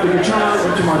picked up the guitar,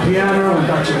 went to my piano, and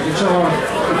back to the guitar,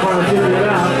 and finally figured it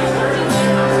out.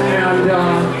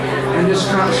 And this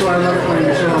kind of, so I love playing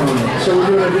guitar on it. So we're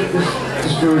doing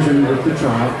this version with the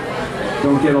guitar.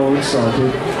 Don't get all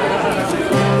excited.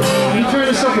 Can you turn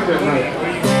this up a bit, mate?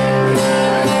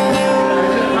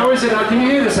 How is it? Can you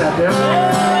hear this out there?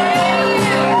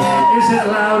 Is it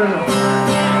loud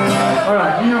enough?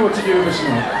 Alright, you know what to do with this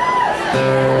now.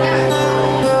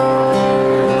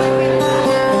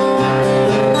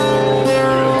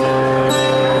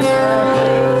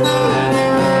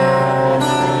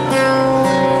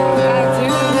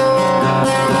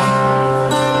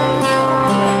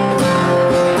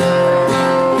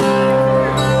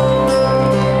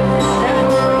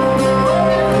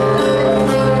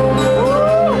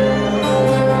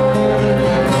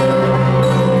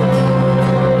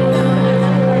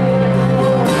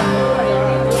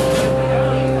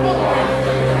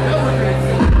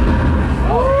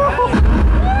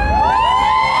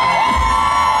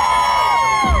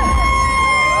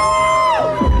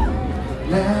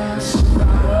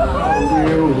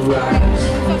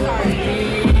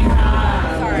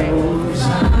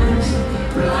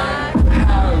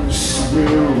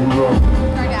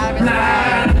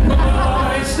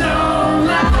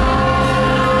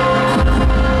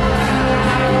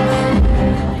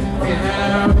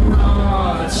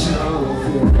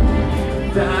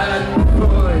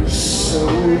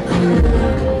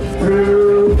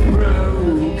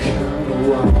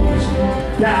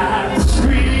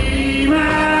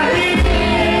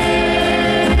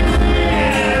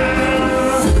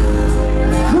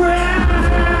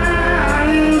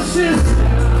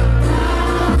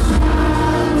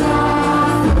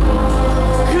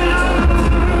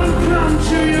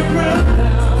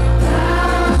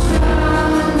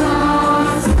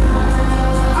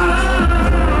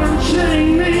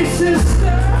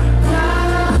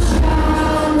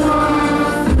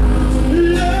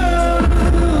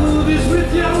 Love is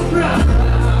with your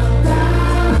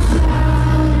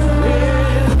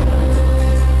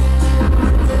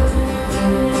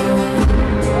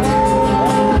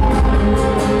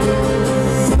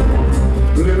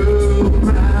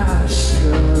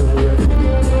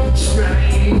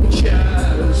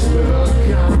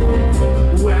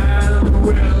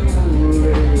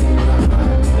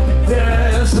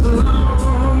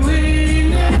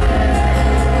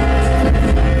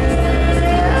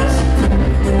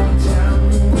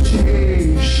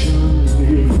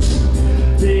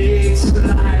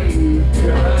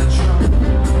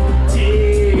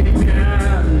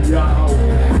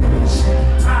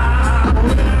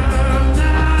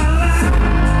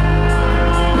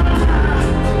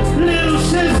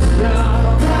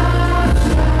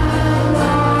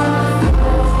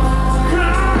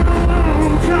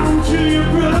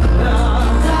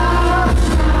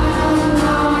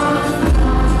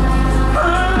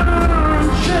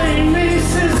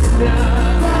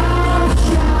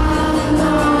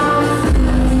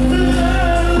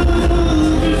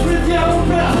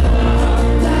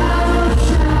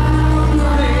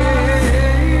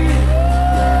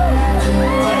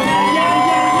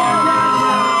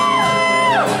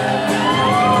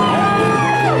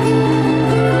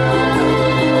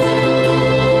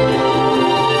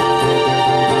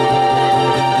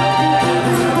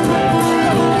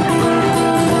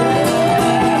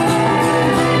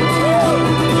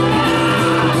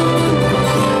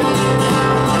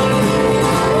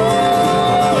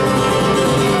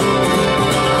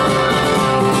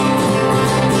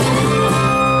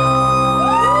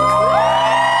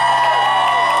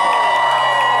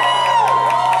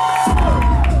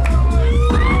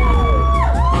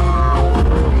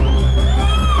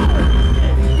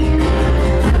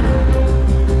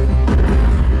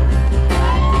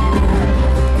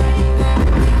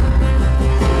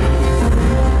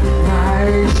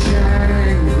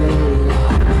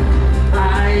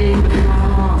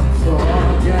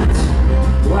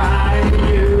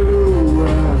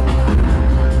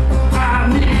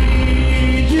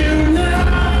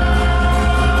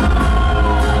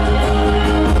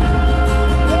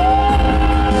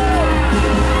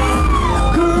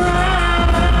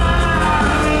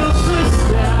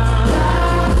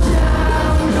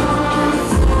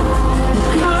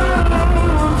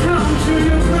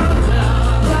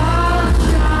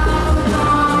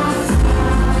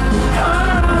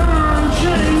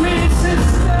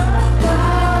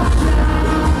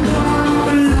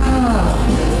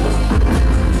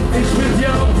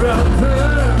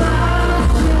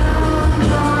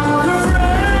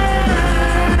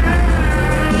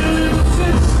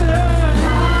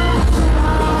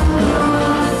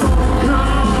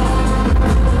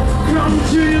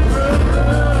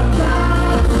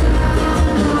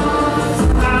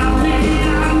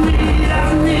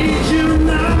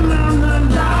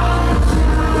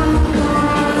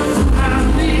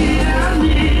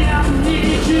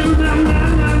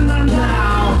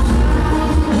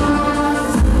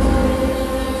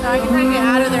get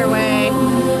out of their way.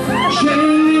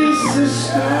 Chase the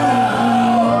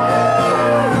star.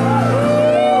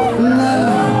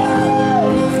 Love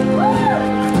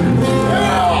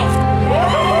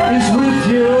is with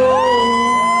you.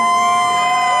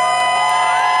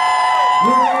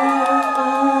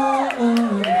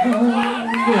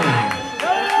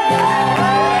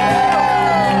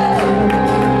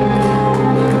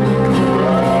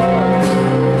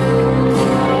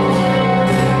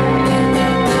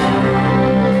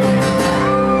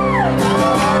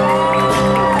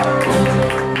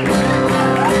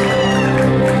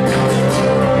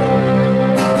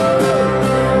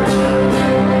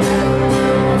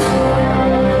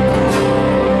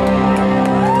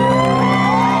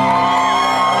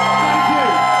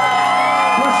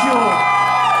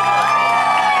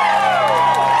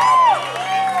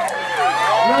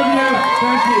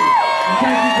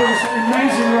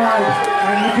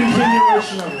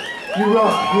 You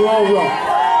rock, you all rock.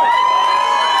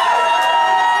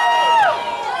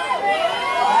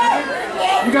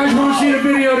 You guys want to see the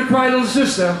video to Cry Little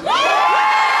Sister?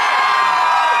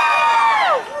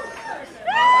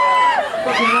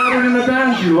 Fucking louder than the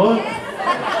band, you are.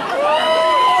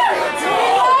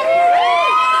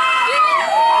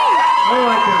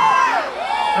 Alright then.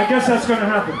 I guess that's going to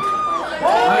happen.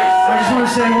 I just want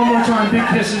to say one more time, big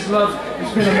kisses, love.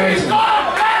 It's been amazing.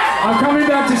 I'm coming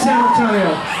back to San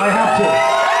Antonio. I have to.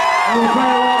 I will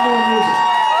play a lot more music.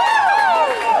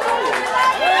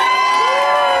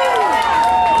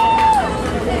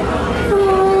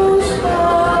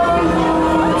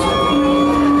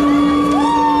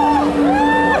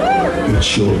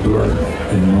 It's your blood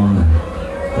and mine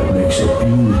that makes a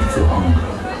beautiful hunger.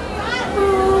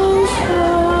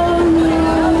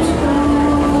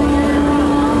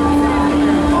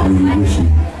 Are you with me?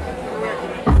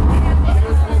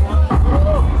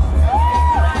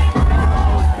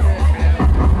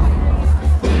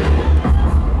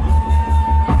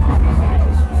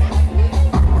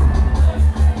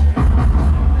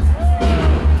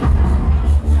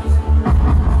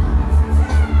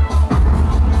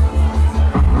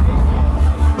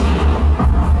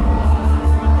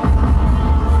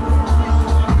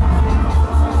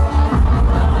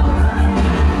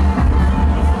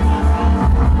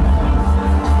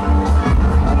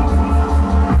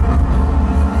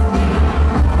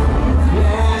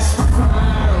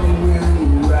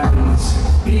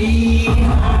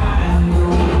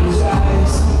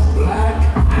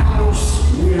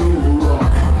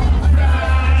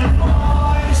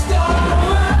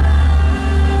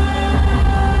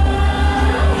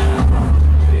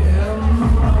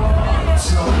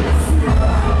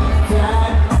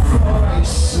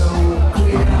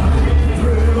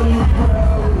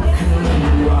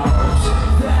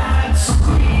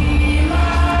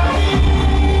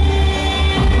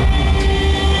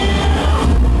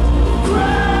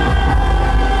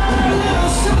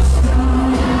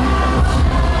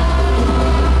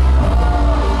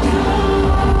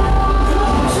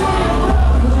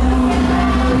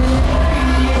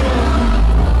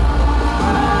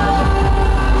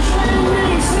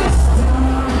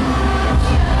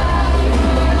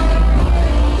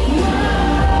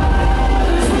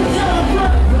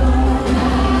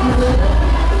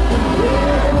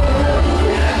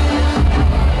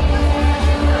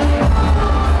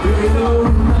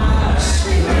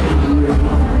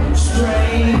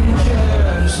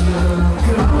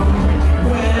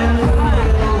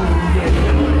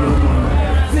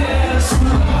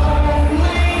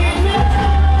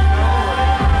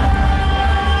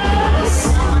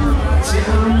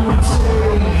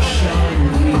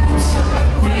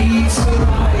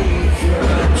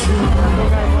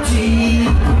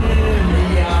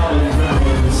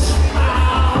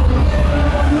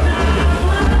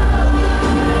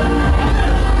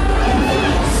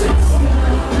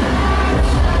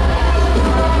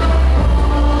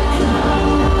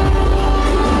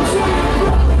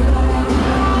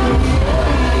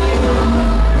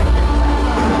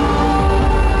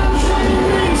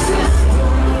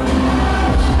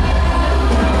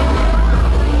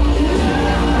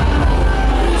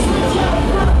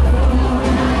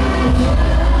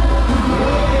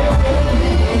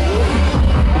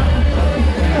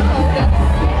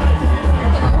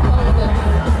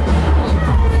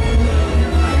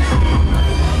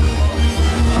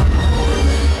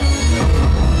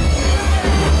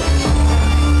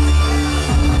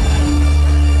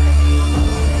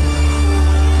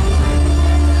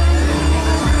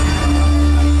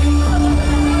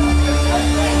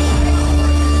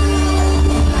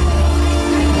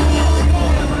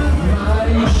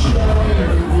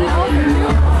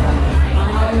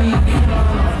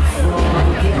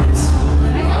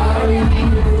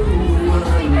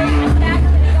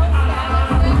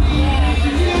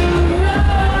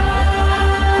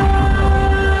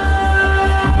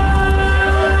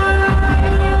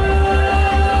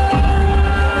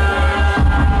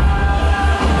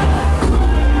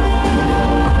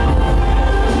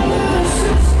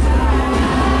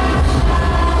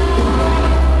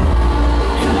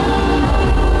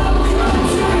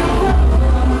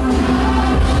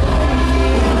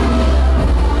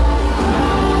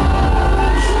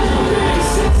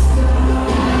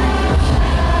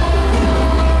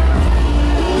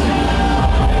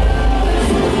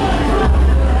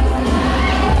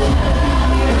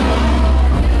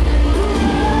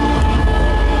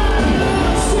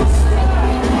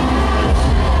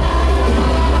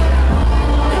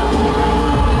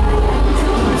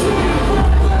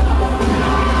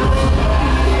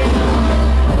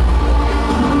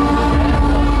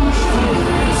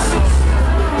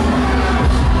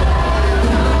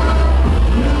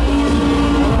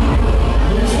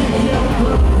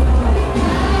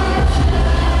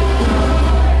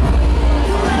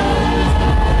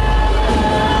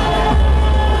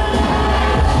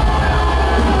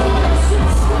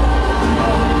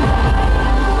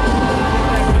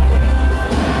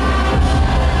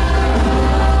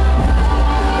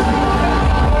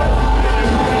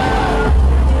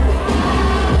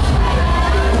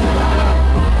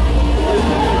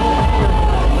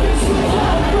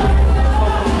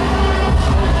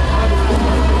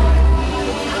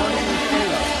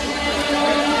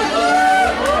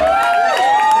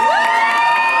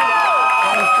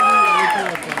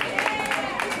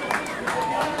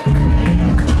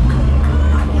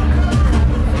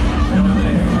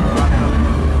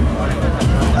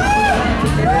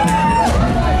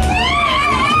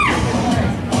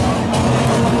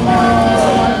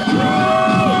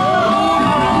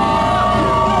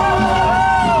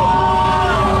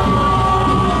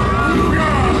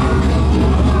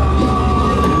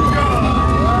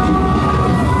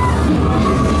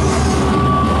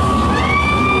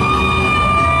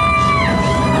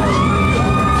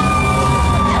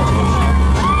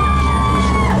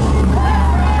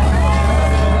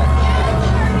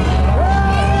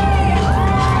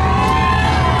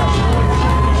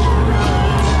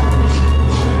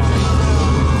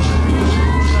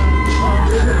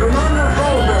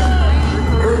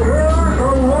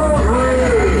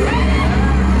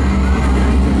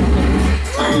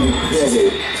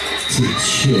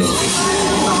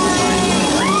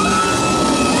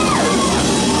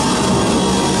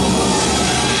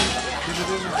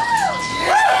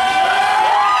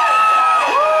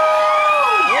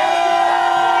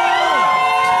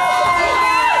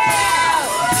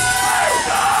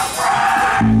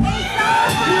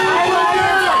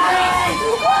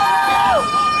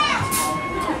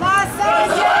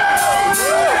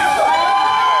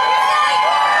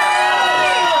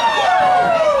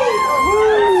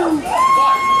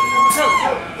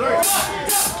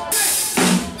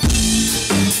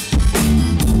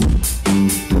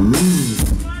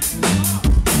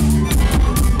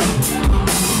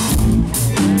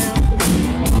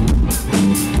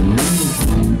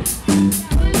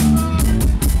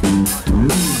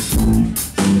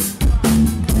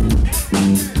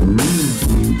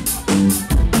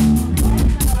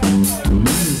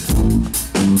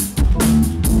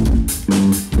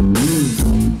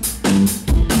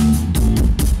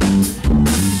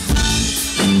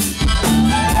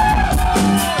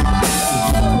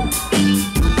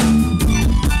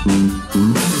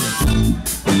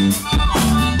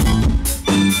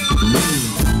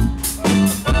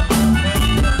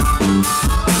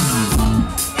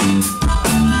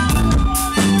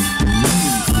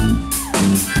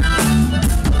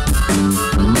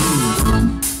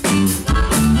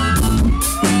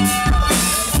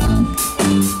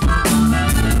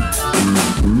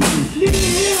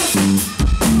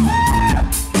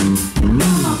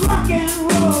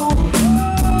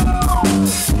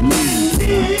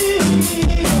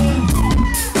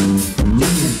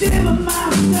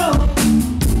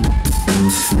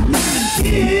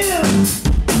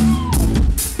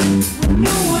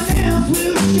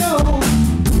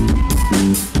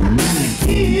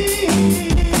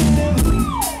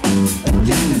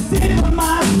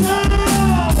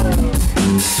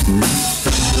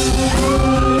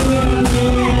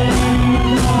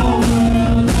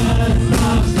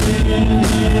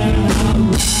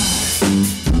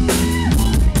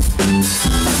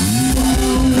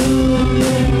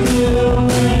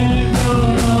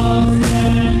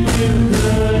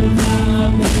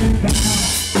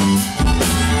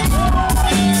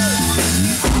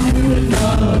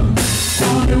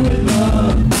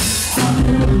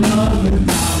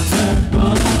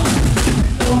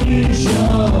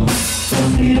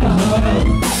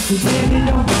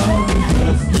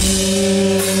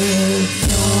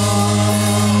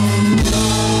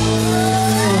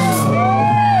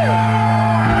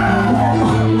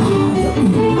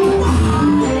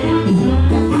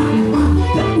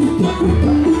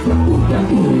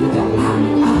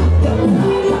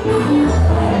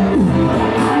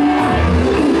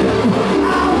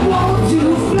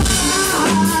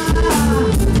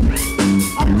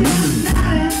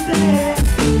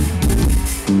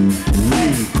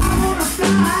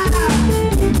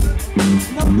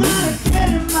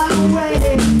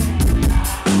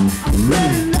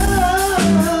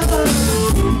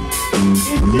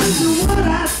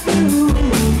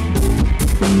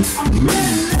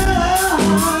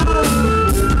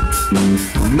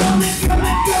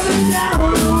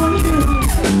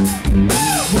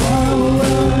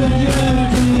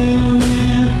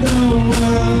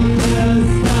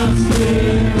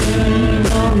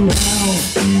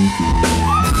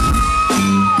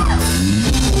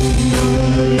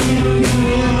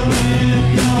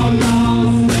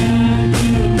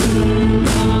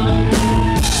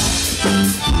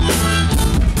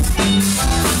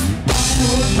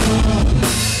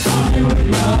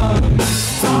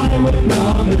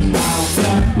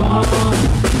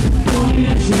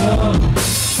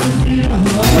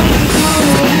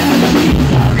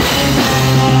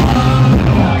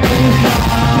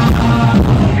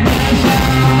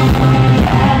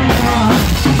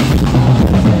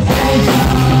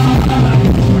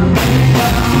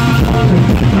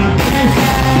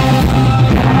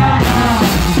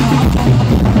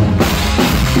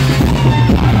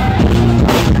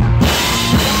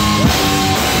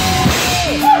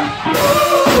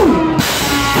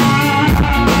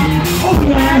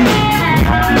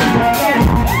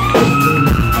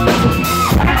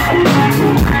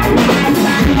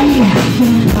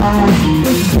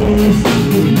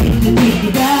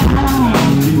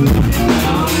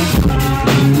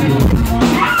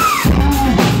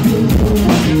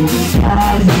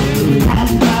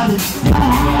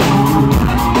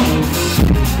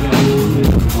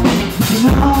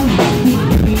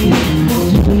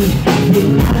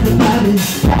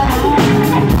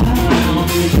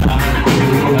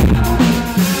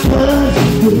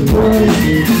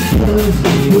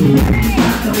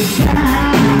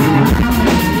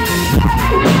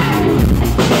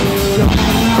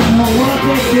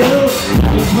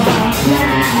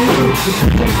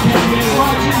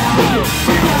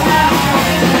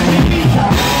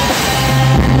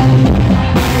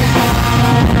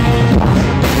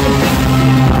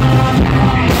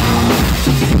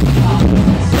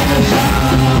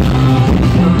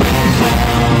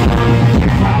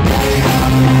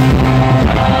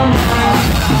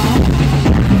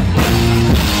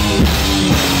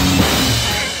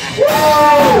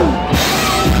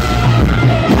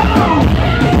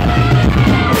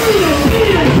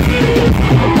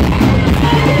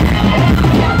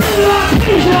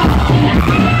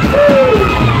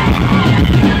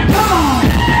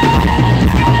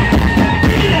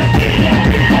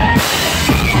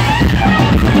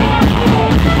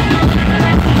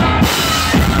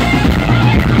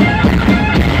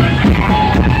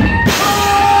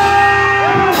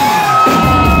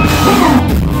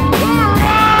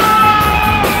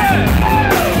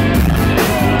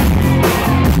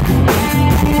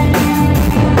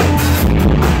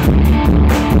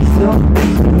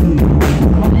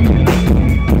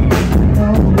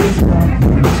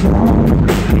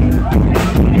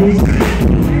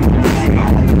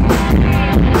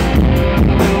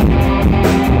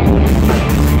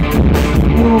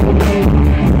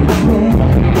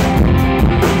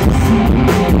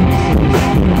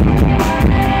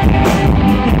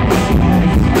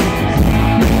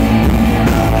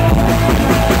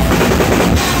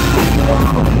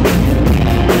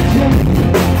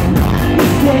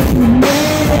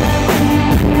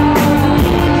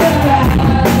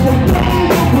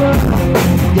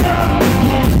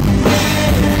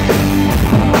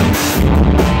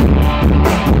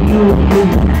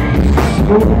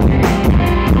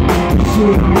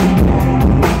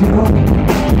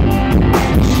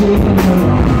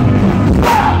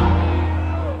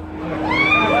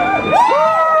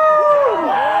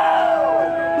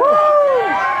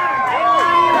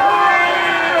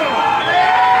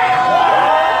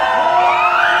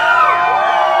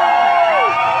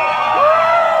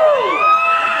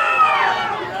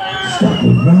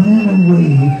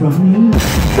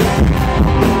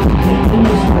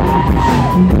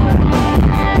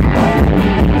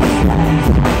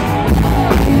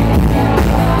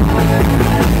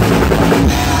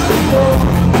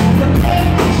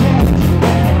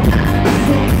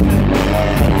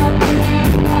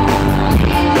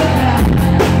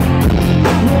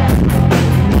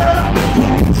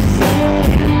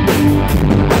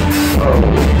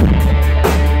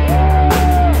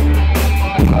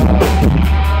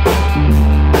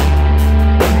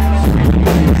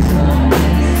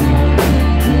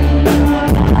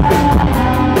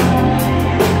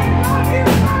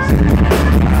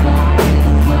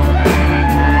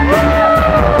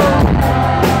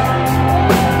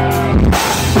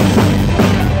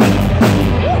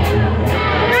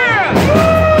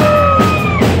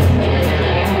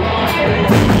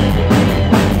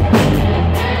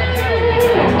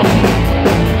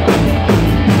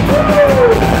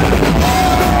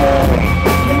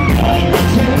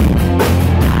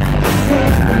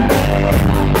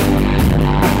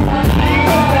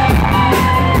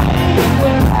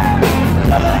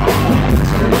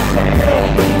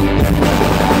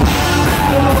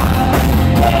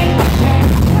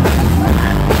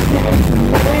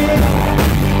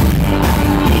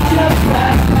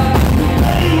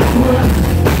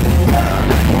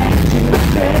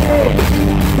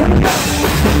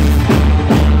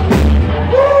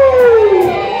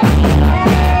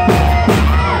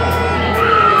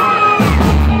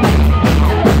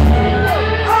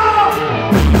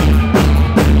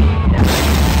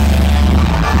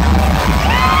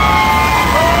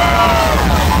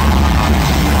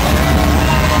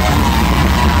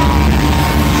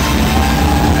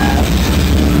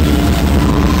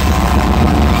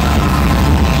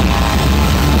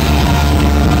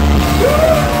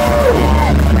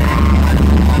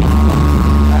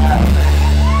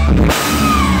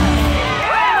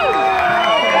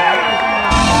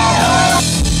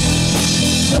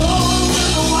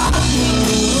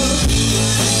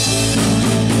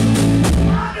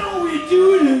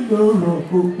 Ooh,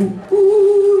 ooh,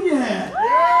 ooh, yeah.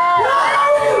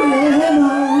 Oh, yeah,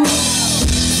 no.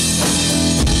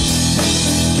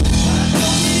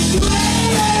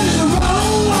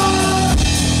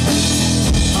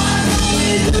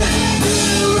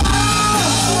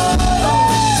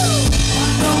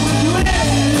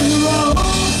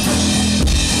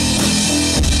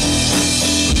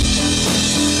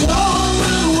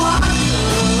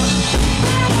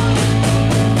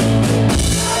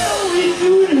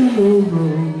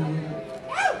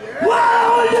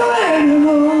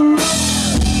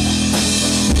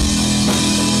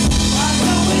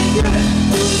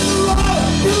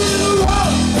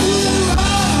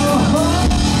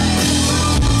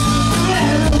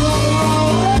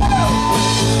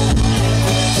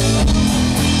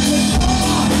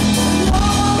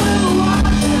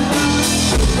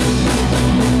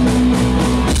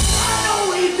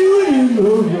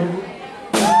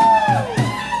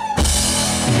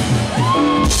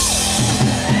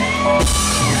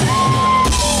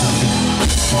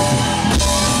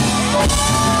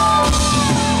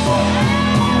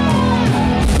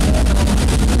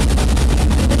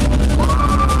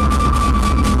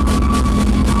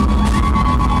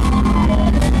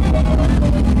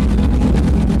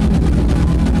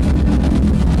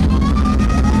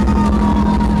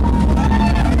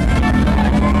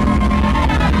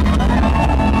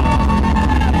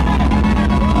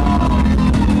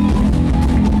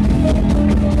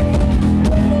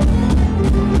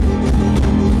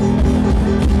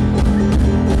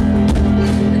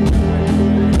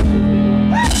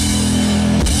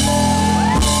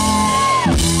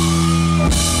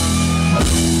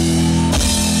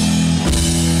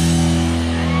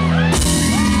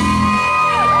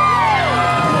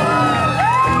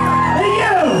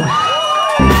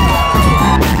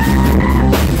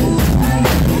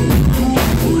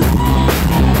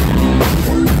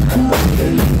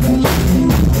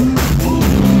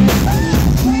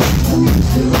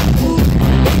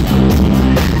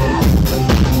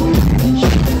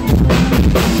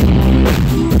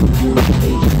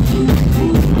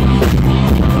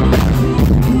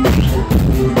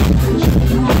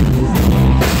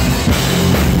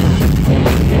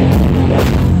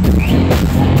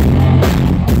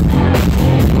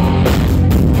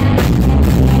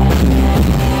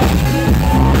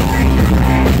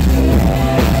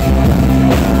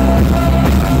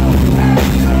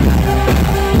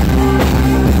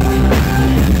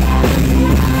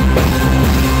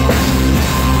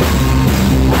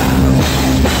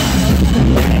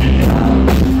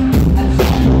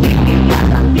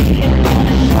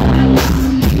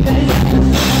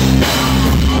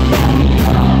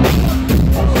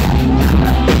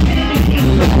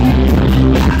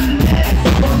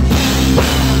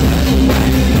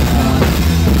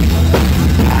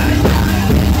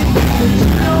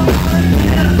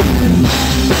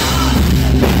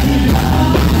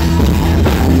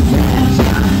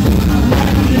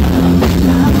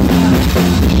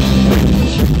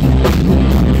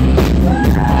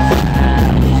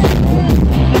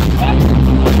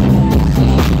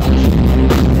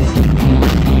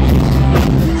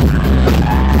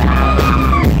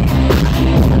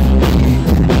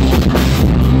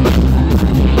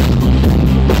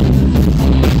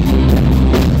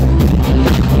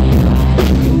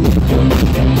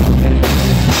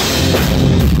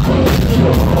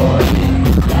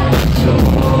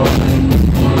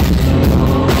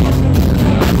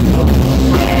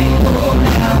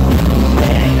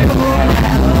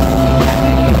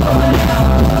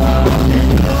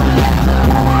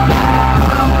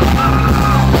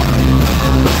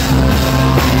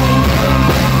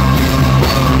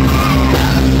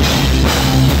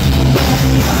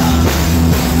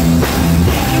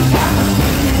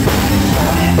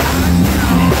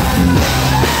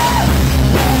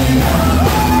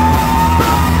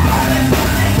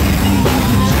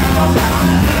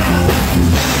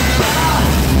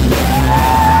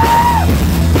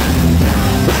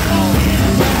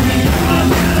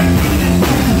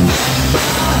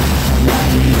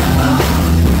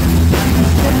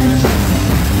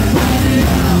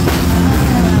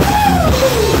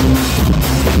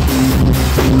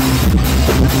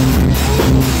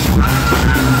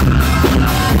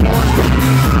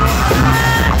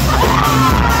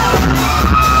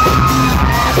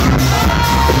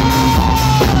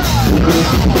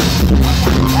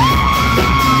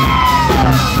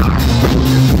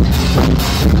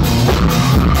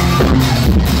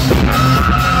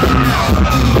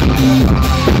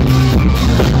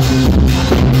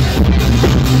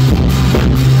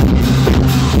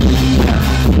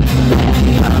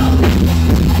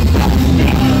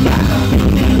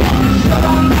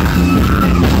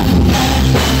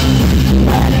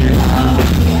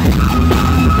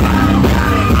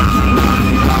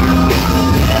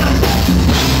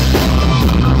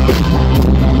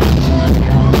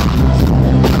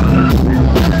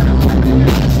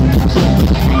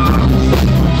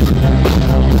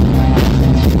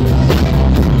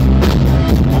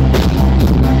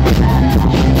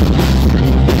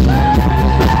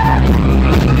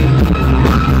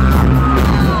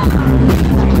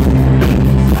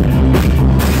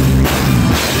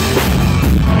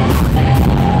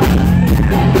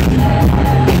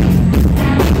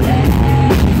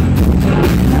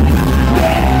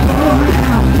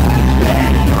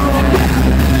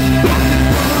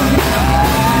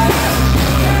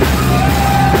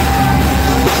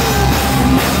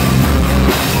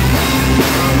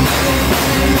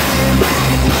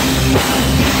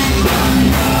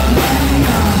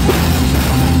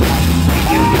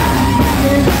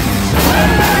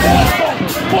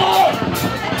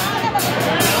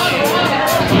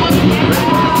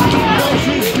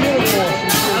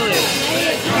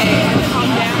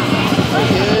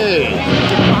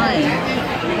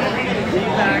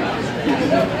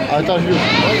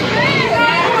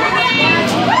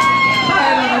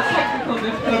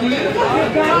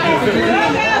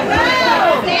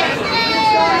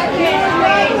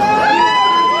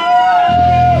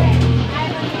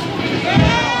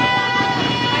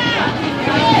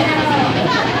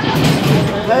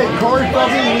 Hey, Corey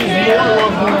Feldman needs more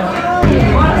love than that.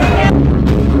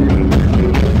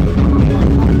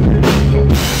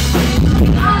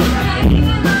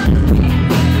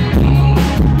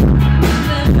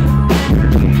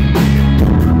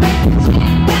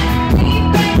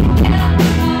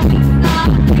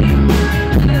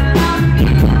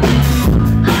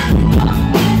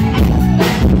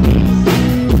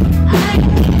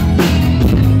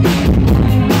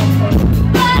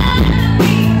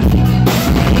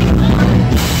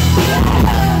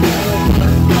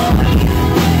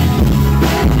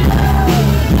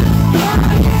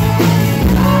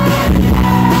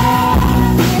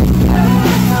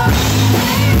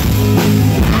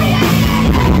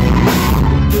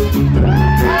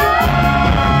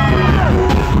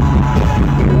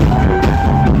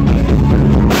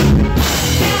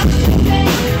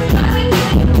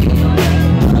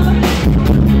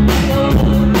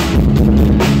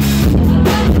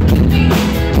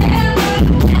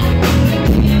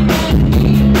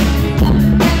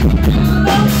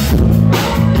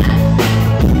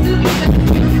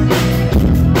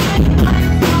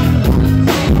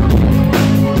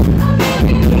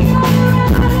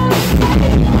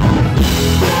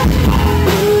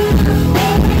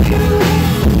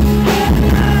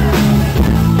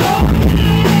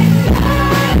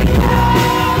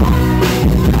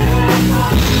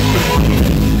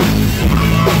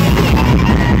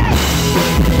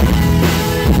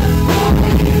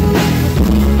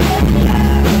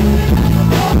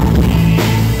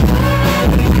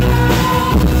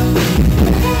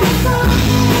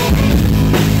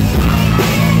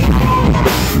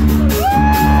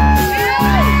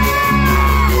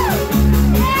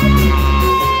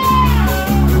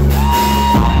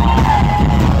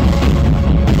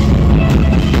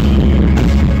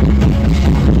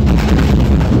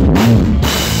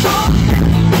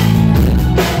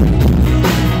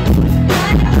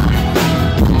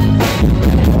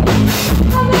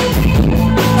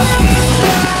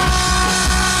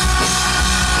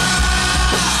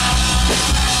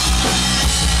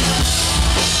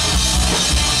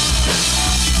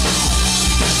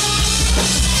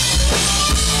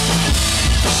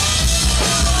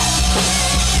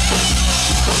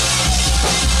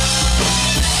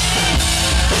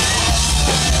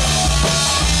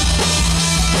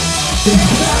 And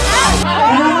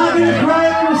I'm not going to cry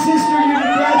over Sister You to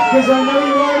death because I know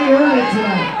you already heard it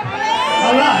tonight.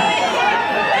 Alright.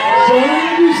 So we're going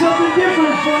to do something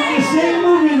different from the same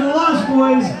movie, The Lost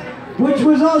Boys, which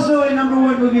was also a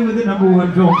 #1 movie with a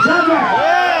 #1 film soundtrack.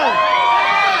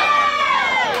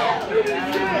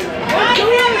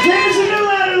 Jamison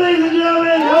Newlander, ladies and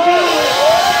gentlemen.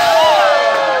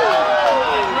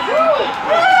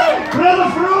 Brother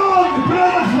Frog,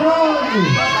 Brother Frog.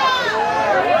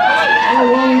 Oh,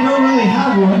 well, we don't really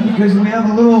have one because we have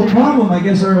a little problem. I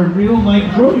guess our real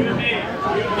mic broke. Alright,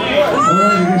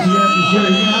 I guess you're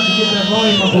going to have to get that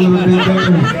volume up a little bit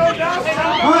better.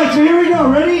 Alright, so here we go.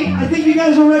 Ready? I think you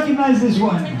guys will recognize this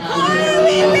one. Oh,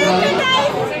 we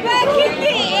recognize back in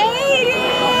the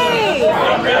 80s!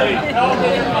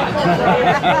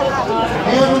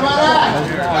 Hey, everybody!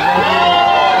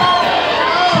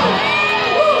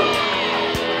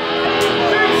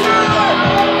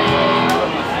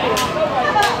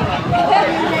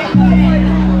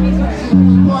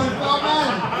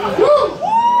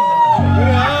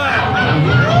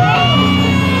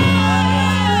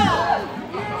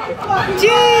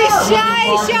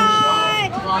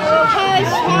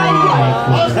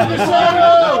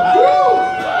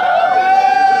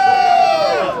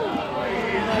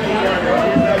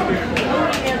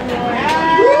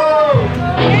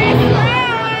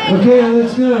 Okay,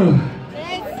 let's go.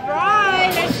 Let's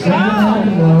ride, let's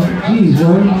go. Geez, why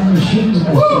are my machines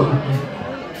messed up?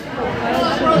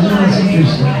 That's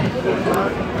interesting.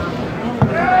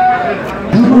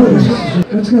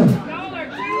 Let's go.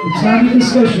 It's not a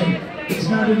discussion. It's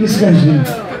not a discussion.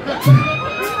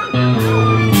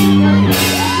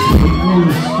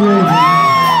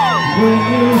 When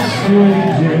you're a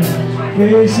stranger,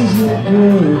 faces look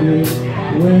good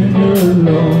when you're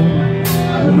alone.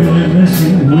 When you're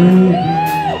missing with,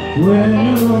 when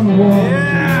you're on walk,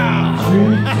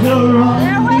 streets are wrong,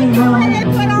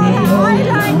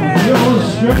 you're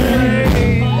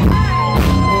strange.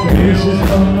 Faces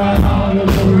come out of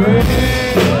the rain.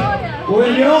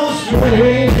 When you're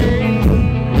strange,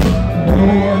 no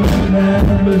one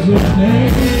remembers your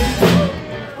name.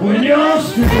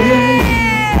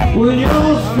 stray, when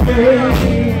you're stray,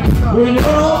 when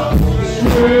you're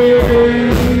stray.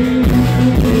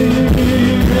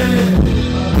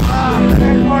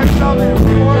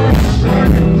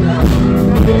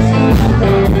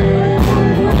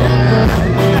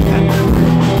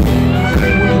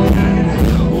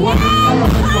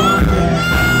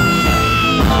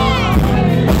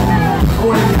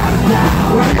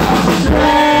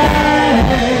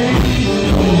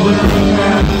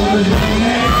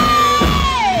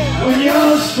 When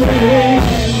you're stray,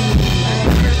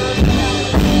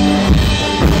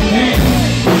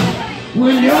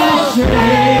 when you're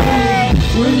stray,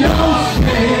 when you're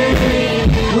stray,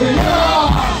 when you're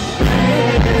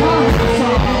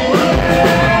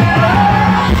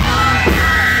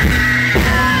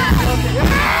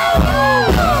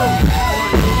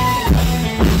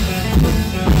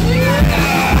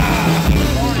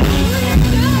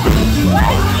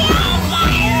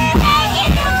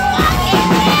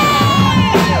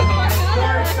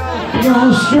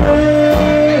you're stray,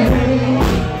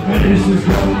 faces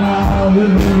come out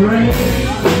in the rain.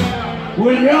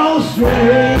 When you're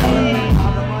stray,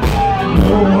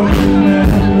 no one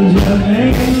remembers your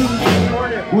name.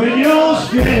 When you're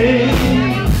stray,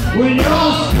 when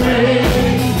you're stray,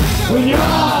 when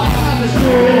you're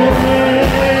stray,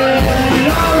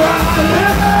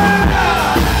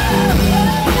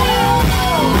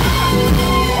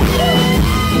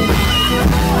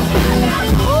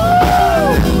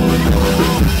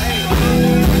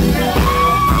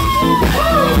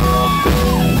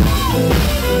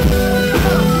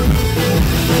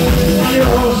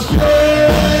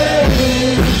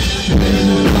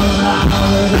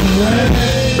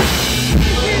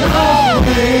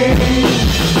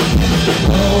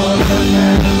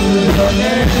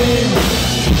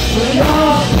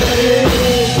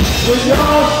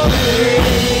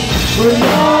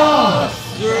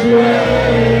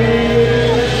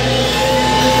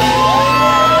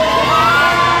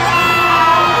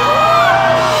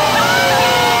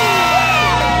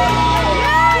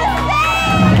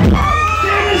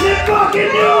 Jamison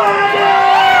fucking Newlander!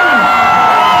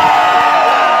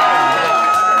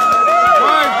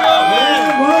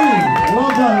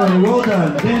 Well done, well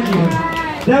done. Thank you.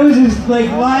 That was his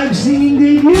live singing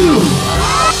debut.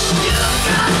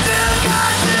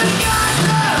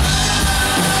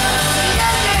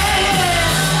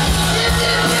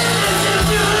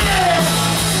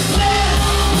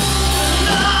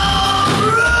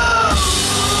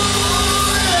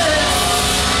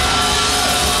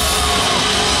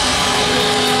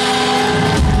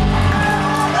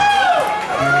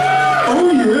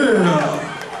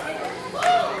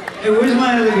 Hey, where's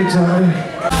my other guitar?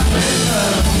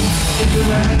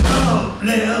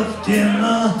 Left in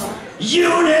the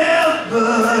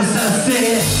universe, I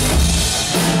said.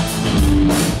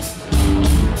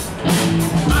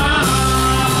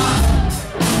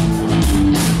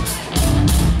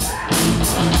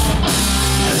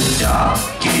 The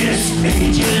darkest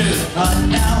pages are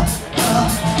now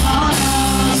upon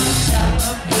us.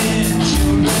 Television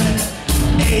children,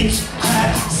 AIDS,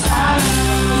 crack,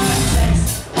 silence, sex,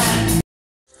 and